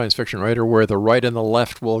 since you're a science fiction writer, where the right and the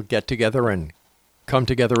left will get together and come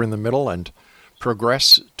together in the middle and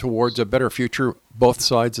progress towards a better future, both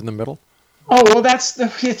sides in the middle? Oh, well, that's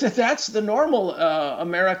the normal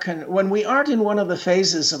American, when we aren't in one of the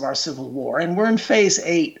phases of our Civil War, and we're in phase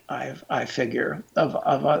 8, I figure, of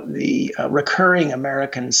the recurring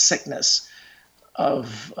American sickness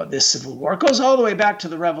of this Civil War. It goes all the way back to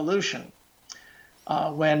the Revolution,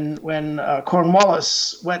 when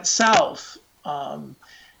Cornwallis went south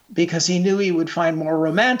because he knew he would find more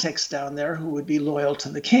romantics down there who would be loyal to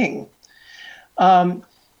the king.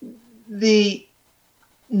 The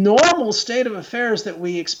normal state of affairs that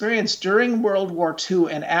we experienced during World War II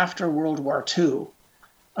and after World War II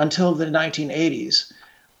until the 1980s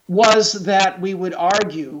was that we would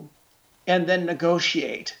argue and then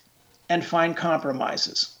negotiate and find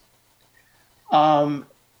compromises,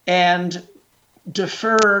 and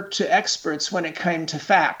defer to experts when it came to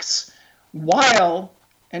facts, while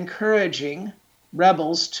encouraging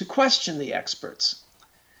rebels to question the experts.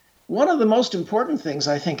 One of the most important things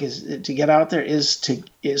I think is to get out there is to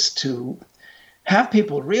have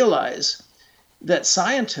people realize that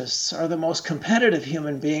scientists are the most competitive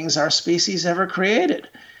human beings our species ever created.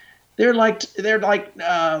 They're like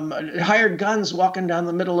hired guns walking down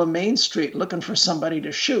the middle of Main Street looking for somebody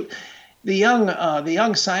to shoot. The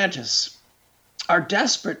young scientists are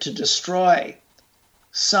desperate to destroy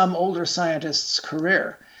some older scientist's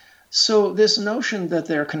career. So this notion that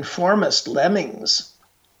they're conformist lemmings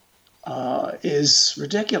is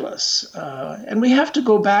ridiculous. And we have to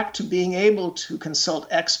go back to being able to consult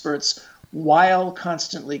experts while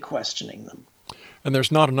constantly questioning them. And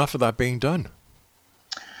there's not enough of that being done.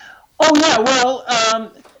 Oh, yeah, well,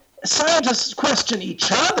 scientists question each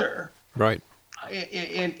other. Right.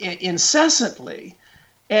 Incessantly.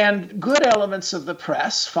 And good elements of the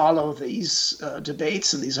press follow these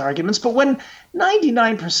debates and these arguments. But when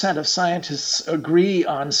 99% of scientists agree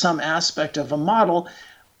on some aspect of a model,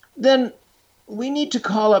 then we need to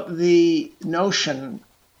call up the notion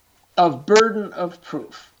of burden of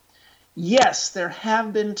proof. Yes, there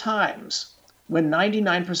have been times when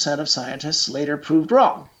 99% of scientists later proved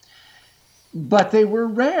wrong, but they were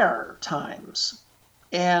rare times.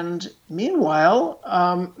 And meanwhile,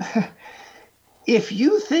 if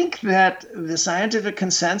you think that the scientific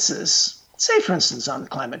consensus, say for instance on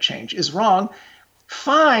climate change, is wrong,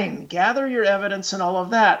 fine, gather your evidence and all of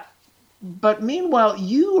that. But meanwhile,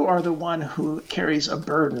 you are the one who carries a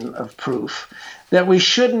burden of proof that we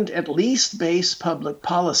shouldn't at least base public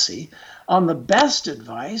policy on the best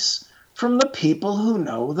advice from the people who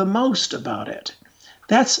know the most about it.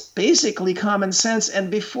 That's basically common sense.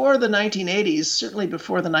 And before the 1980s, certainly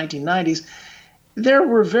before the 1990s, there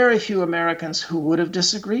were very few Americans who would have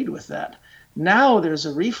disagreed with that. Now there's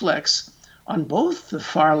a reflex on both the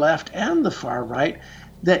far left and the far right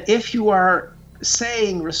that if you are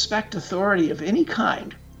saying respect authority of any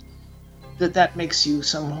kind, that makes you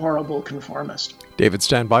some horrible conformist. David,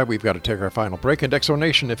 stand by. We've got to take our final break. And Exo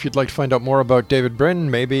Nation, if you'd like to find out more about David Brin,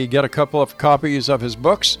 maybe get a couple of copies of his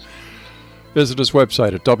books, visit his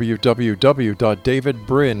website at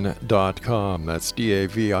www.davidbrin.com. That's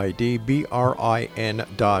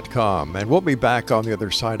DAVIDBRIN.com. And we'll be back on the other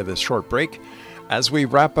side of this short break as we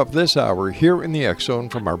wrap up this hour here in the X Zone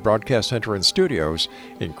from our broadcast center and studios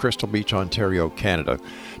in Crystal Beach, Ontario, Canada.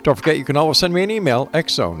 Don't forget, you can always send me an email,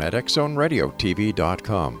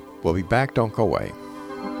 xzone@xzoneradiotv.com. We'll be back. Don't go away.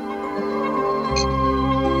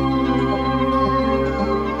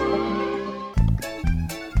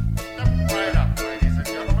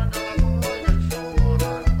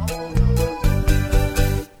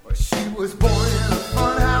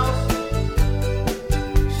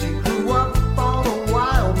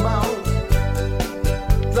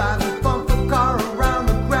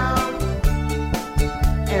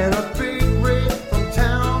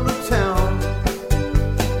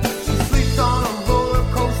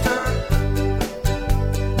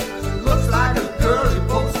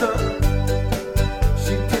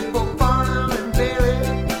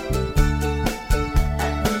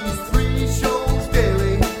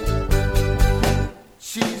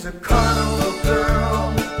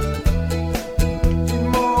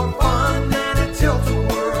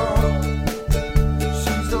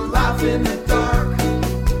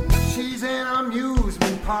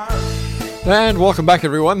 And welcome back,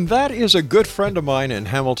 everyone. That is a good friend of mine in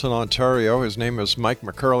Hamilton, Ontario. His name is Mike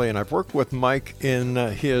McCurley, and I've worked with Mike in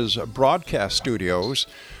his broadcast studios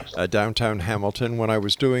downtown Hamilton when I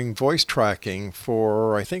was doing voice tracking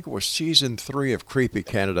for, I think it was season 3 of Creepy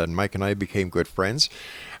Canada, and Mike and I became good friends.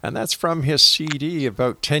 And that's from his CD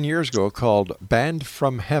about 10 years ago called Band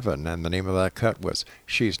from Heaven, and the name of that cut was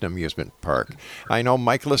She's an Amusement Park. I know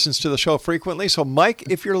Mike listens to the show frequently, so Mike,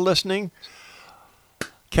 if you're listening,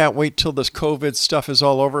 can't wait till this COVID stuff is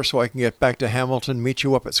all over so I can get back to Hamilton, meet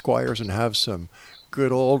you up at Squires, and have some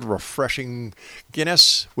good old refreshing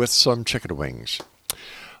Guinness with some chicken wings.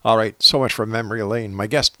 All right, so much from Memory Lane. My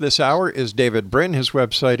guest this hour is David Brin. His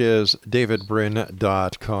website is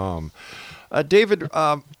davidbrin.com. David,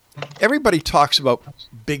 everybody talks about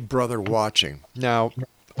Big Brother watching. Now,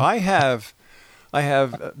 I have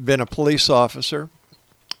been a police officer.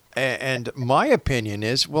 And my opinion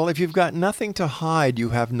is, well, if you've got nothing to hide, you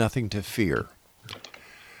have nothing to fear.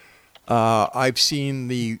 I've seen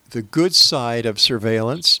the good side of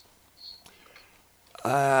surveillance,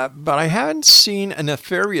 but I haven't seen a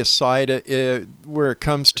nefarious side where it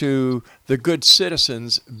comes to the good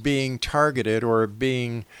citizens being targeted or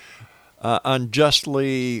being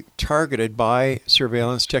unjustly targeted by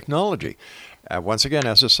surveillance technology. Once again,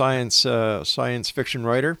 as a science fiction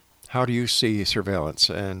writer, how do you see surveillance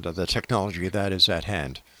and the technology that is at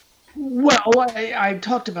hand? Well, I've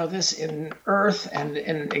talked about this in Earth and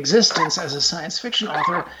in Existence as a science fiction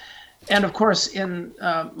author, and of course in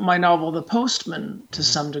my novel The Postman to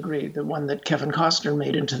some degree, the one that Kevin Costner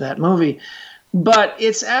made into that movie. But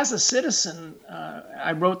it's as a citizen,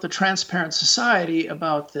 I wrote The Transparent Society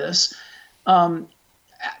about this.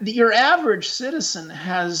 Your average citizen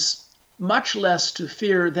has much less to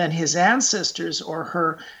fear than his ancestors or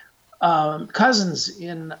her cousins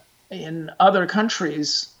in other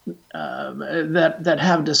countries that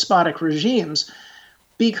have despotic regimes,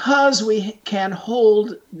 because we can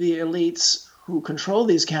hold the elites who control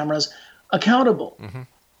these cameras accountable.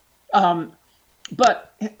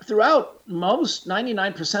 But throughout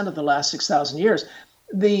 99% of the last 6,000 years,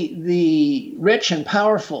 the rich and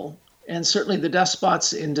powerful, and certainly the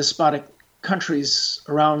despots in despotic countries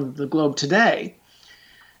around the globe today,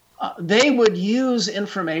 they would use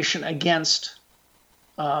information against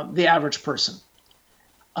the average person.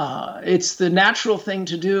 It's the natural thing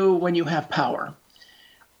to do when you have power.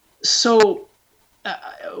 So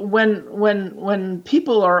when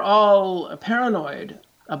people are all paranoid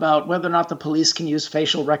about whether or not the police can use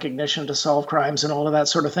facial recognition to solve crimes and all of that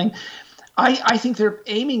sort of thing, I think they're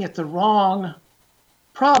aiming at the wrong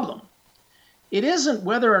problem. It isn't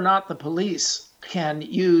whether or not the police can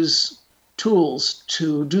use tools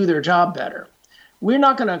to do their job better. We're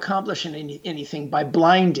not going to accomplish anything by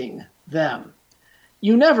blinding them.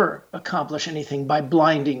 You never accomplish anything by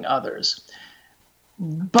blinding others.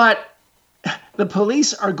 But the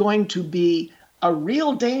police are going to be a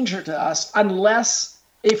real danger to us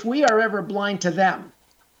if we are ever blind to them.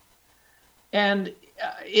 And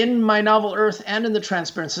in my novel Earth and in The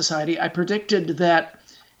Transparent Society, I predicted that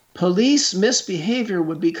police misbehavior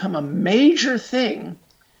would become a major thing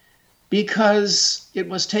because it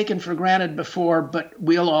was taken for granted before, but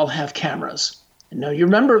we'll all have cameras. Now, you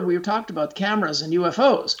remember we talked about cameras and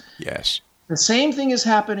UFOs. Yes. The same thing is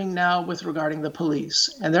happening now regarding the police.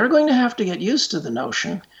 And they're going to have to get used to the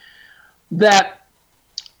notion that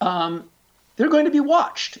they're going to be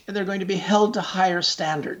watched and they're going to be held to higher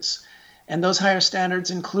standards. And those higher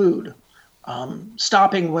standards include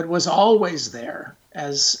stopping what was always there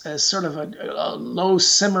as sort of a low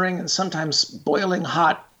simmering and sometimes boiling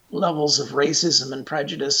hot levels of racism and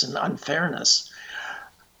prejudice and unfairness.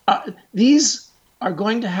 These are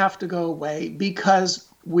going to have to go away because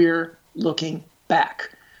we're looking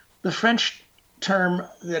back. The French term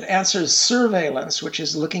that answers surveillance, which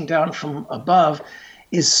is looking down from above,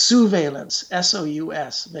 is sousveillance,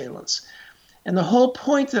 S-O-U-S, valence. And the whole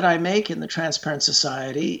point that I make in The Transparent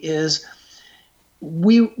Society is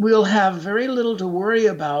we will have very little to worry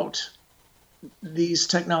about these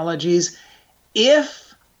technologies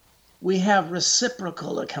if we have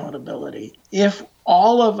reciprocal accountability, if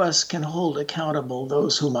all of us can hold accountable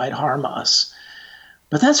those who might harm us.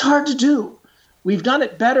 But that's hard to do. We've done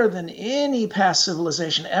it better than any past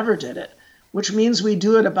civilization ever did it, which means we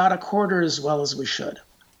do it about a quarter as well as we should.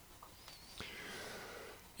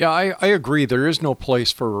 Yeah, I agree. There is no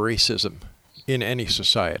place for racism in any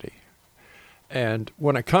society. And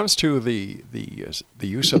when it comes to the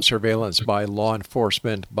use of surveillance by law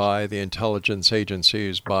enforcement, by the intelligence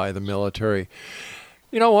agencies, by the military,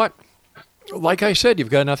 you know what? Like I said, you've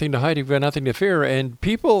got nothing to hide, you've got nothing to fear. And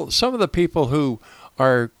some of the people who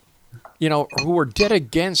are dead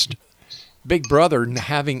against Big Brother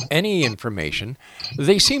having any information,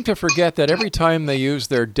 they seem to forget that every time they use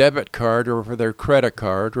their debit card or their credit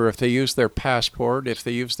card, or if they use their passport, if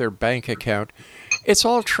they use their bank account, it's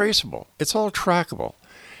all traceable. It's all trackable.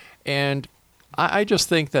 And I just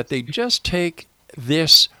think that they just take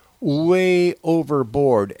this way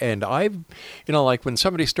overboard. And like when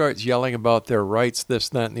somebody starts yelling about their rights, this,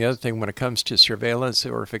 that, and the other thing, when it comes to surveillance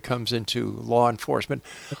or if it comes into law enforcement,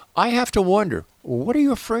 I have to wonder, what are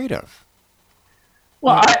you afraid of?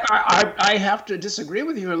 Well, I have to disagree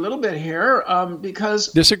with you a little bit here because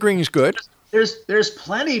disagreeing is good. There's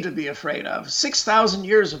plenty to be afraid of. 6,000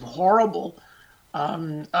 years of horrible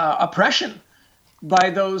oppression by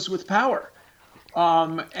those with power.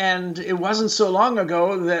 And it wasn't so long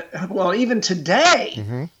ago that, well, even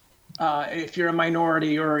today, if you're a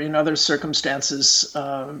minority or in other circumstances,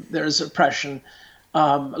 there's oppression,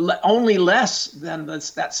 only less than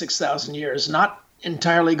that 6,000 years, not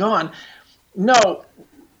entirely gone. No,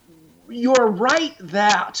 you're right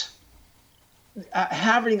that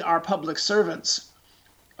having our public servants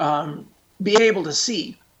be able to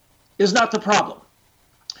see is not the problem.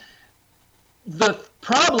 The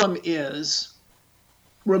problem is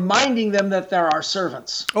reminding them that they're our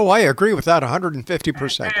servants. Oh, I agree with that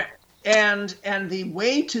 150%. And the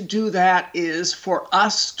way to do that is for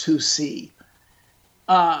us to see.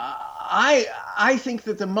 I think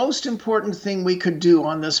that the most important thing we could do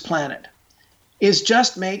on this planet is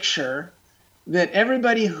just make sure that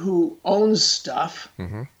everybody who owns stuff,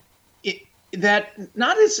 that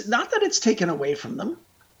not that it's taken away from them,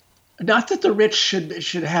 not that the rich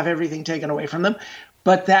should have everything taken away from them,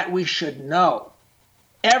 but that we should know.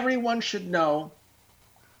 Everyone should know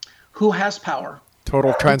who has power.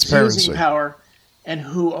 Total transparency. Who's using power, and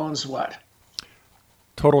who owns what.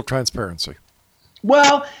 Total transparency.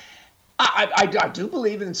 Well, I do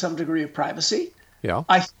believe in some degree of privacy. Yeah.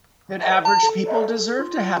 I think that average people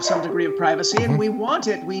deserve to have some degree of privacy, and we want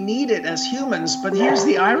it, we need it as humans. But here's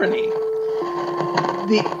the irony.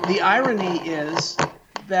 The irony is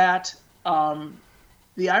that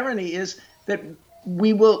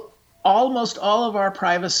we will almost all of our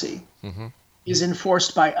privacy is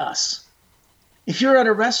enforced by us. If you're at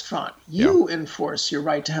a restaurant, you enforce your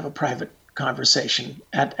right to have a private conversation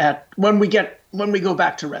at when we go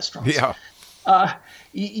back to restaurants. Yeah.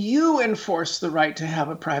 You enforce the right to have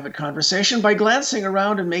a private conversation by glancing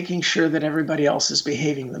around and making sure that everybody else is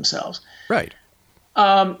behaving themselves. Right.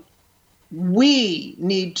 We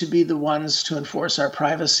need to be the ones to enforce our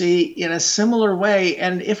privacy in a similar way.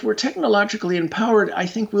 And if we're technologically empowered, I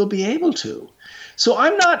think we'll be able to. So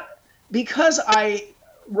because I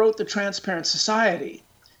wrote The Transparent Society,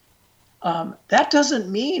 that doesn't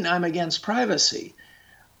mean I'm against privacy.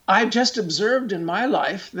 I've just observed in my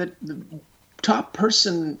life that the top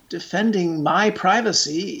person defending my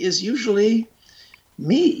privacy is usually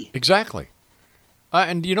me. Exactly.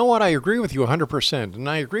 And you know what? I agree with you 100%. And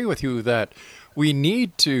I agree with you that we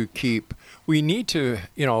need to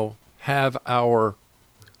have our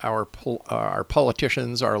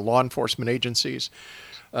politicians, our law enforcement agencies,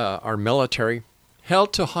 our military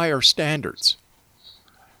held to higher standards.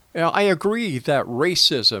 Now, I agree that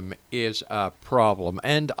racism is a problem,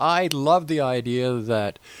 and I love the idea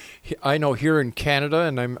that I know here in Canada,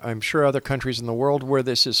 and I'm sure other countries in the world, where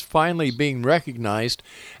this is finally being recognized,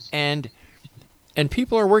 and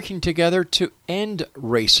people are working together to end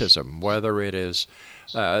racism, whether it is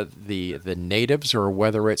the natives or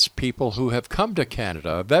whether it's people who have come to Canada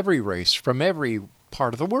of every race from every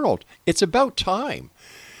part of the world. It's about time.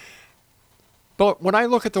 But when I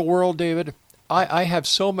look at the world, David, I have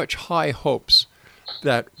so much high hopes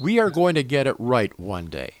that we are going to get it right one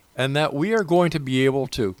day, and that we are going to be able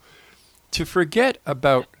to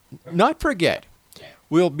not forget.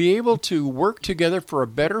 We'll be able to work together for a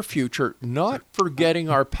better future, not forgetting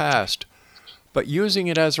our past, but using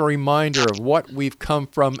it as a reminder of what we've come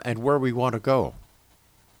from and where we want to go.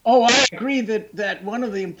 Oh, I agree that one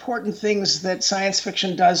of the important things that science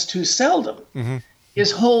fiction does too seldom is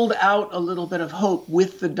hold out a little bit of hope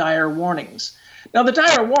with the dire warnings. Now, the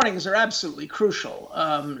dire warnings are absolutely crucial.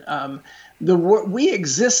 We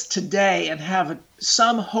exist today and have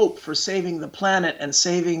some hope for saving the planet and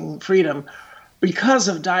saving freedom because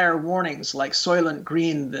of dire warnings like Soylent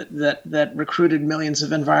Green that recruited millions of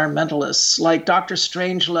environmentalists, like Dr.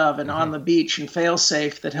 Strangelove and On the Beach and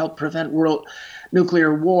Failsafe that helped prevent world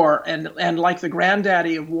nuclear war, and like the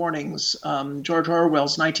granddaddy of warnings, George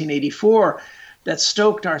Orwell's 1984, that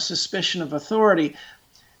stoked our suspicion of authority.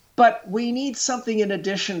 But we need something in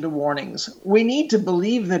addition to warnings. We need to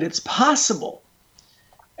believe that it's possible,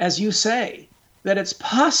 as you say, that it's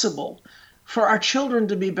possible for our children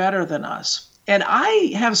to be better than us. And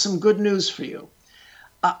I have some good news for you.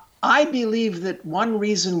 I believe that one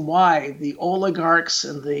reason why the oligarchs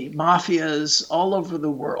and the mafias all over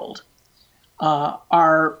the world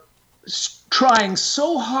are trying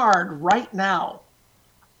so hard right now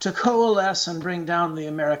to coalesce and bring down the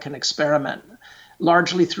American experiment,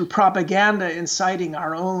 largely through propaganda inciting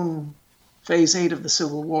our own Phase 8 of the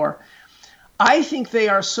Civil War. I think they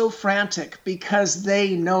are so frantic because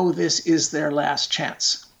they know this is their last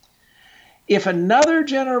chance. If another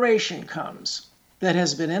generation comes that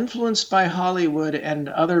has been influenced by Hollywood and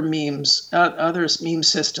other meme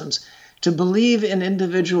systems to believe in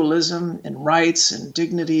individualism and rights and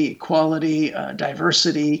dignity, equality,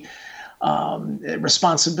 diversity,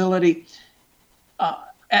 responsibility,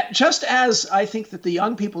 just as I think that the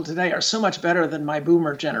young people today are so much better than my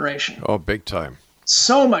boomer generation. Oh, big time.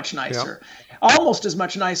 So much nicer. Yep. Almost as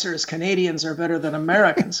much nicer as Canadians are better than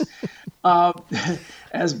Americans,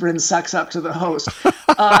 as Brin sucks up to the host.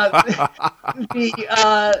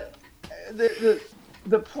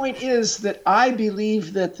 The point is that I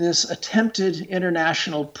believe that this attempted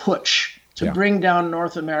international putsch to bring down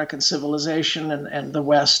North American civilization and the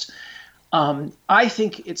West, I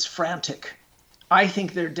think it's frantic. I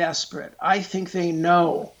think they're desperate. I think they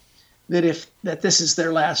know that this is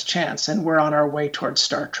their last chance, and we're on our way towards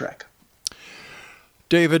Star Trek.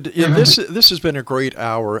 David, this has been a great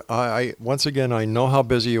hour. I once again, I know how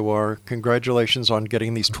busy you are. Congratulations on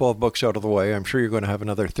getting these 12 books out of the way. I'm sure you're going to have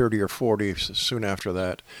another 30 or 40 soon after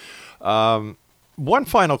that. One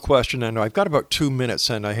final question, and I've got about 2 minutes,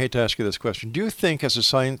 and I hate to ask you this question. Do you think, as a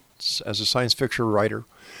science fiction writer,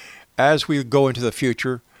 as we go into the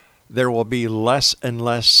future, there will be less and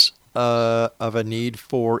less of a need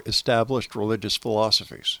for established religious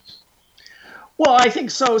philosophies? Well, I think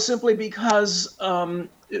so, simply because the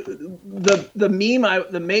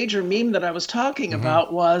major meme that I was talking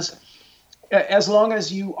about was, as long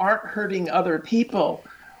as you aren't hurting other people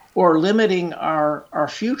or limiting our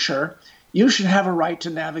future, you should have a right to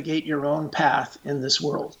navigate your own path in this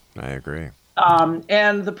world. I agree.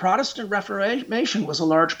 And the Protestant Reformation was a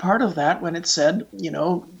large part of that, when it said,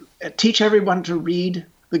 teach everyone to read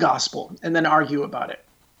the gospel and then argue about it.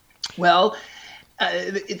 Well,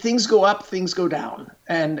 things go up, things go down.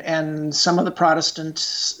 And some of the Protestant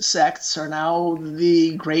sects are now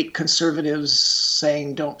the great conservatives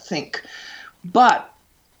saying don't think. But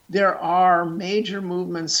there are major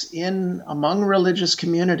movements among religious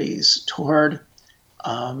communities toward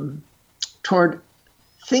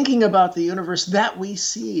thinking about the universe that we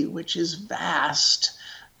see, which is vast,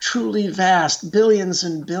 truly vast, billions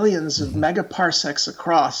and billions of megaparsecs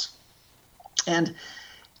across. And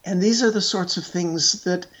these are the sorts of things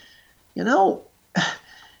that,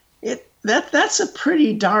 that's a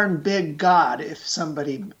pretty darn big God if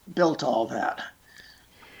somebody built all that.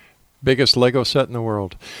 Biggest Lego set in the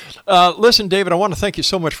world. Listen, David, I want to thank you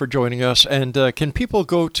so much for joining us. And can people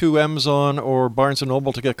go to Amazon or Barnes &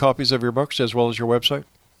 Noble to get copies of your books as well as your website?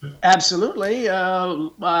 Absolutely.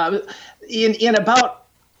 In about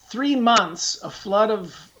 3 months, a flood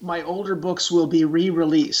of my older books will be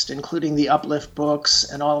re-released, including the Uplift books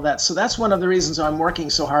and all of that. So that's one of the reasons I'm working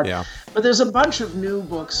so hard. Yeah. But there's a bunch of new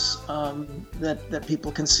books that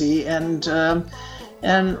people can see. And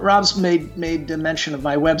Rob's made mention of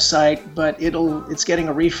my website, but it's getting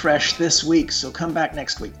a refresh this week, so come back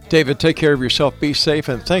next week. David, take care of yourself, be safe,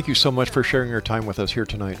 and thank you so much for sharing your time with us here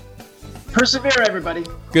tonight. Persevere, everybody.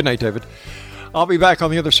 Good night, David. I'll be back on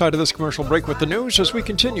the other side of this commercial break with the news as we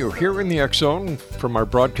continue here in the X Zone from our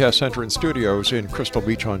broadcast center and studios in Crystal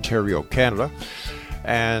Beach, Ontario, Canada.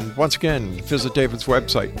 And once again, visit David's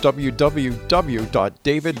website,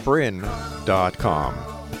 www.davidbrin.com.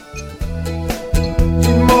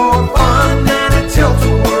 More fun than a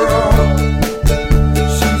tilt-a-whirl.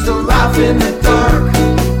 She's a laugh in the dark.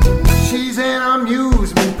 She's an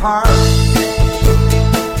amusement park.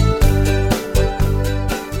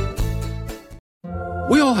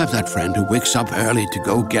 We all have that friend who wakes up early to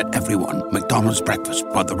go get everyone McDonald's breakfast,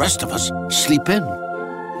 while the rest of us sleep in.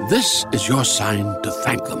 This is your sign to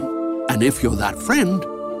thank them. And if you're that friend,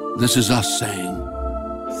 this is us saying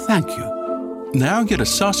thank you. Now get a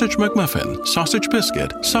sausage McMuffin, sausage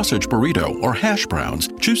biscuit, sausage burrito, or hash browns.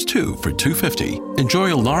 Choose 2 for $2.50.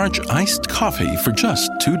 Enjoy a large iced coffee for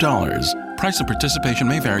just $2. Price and participation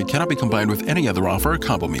may vary. Cannot be combined with any other offer or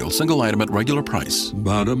combo meal. Single item at regular price.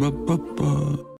 Ba-da-ba-ba-ba.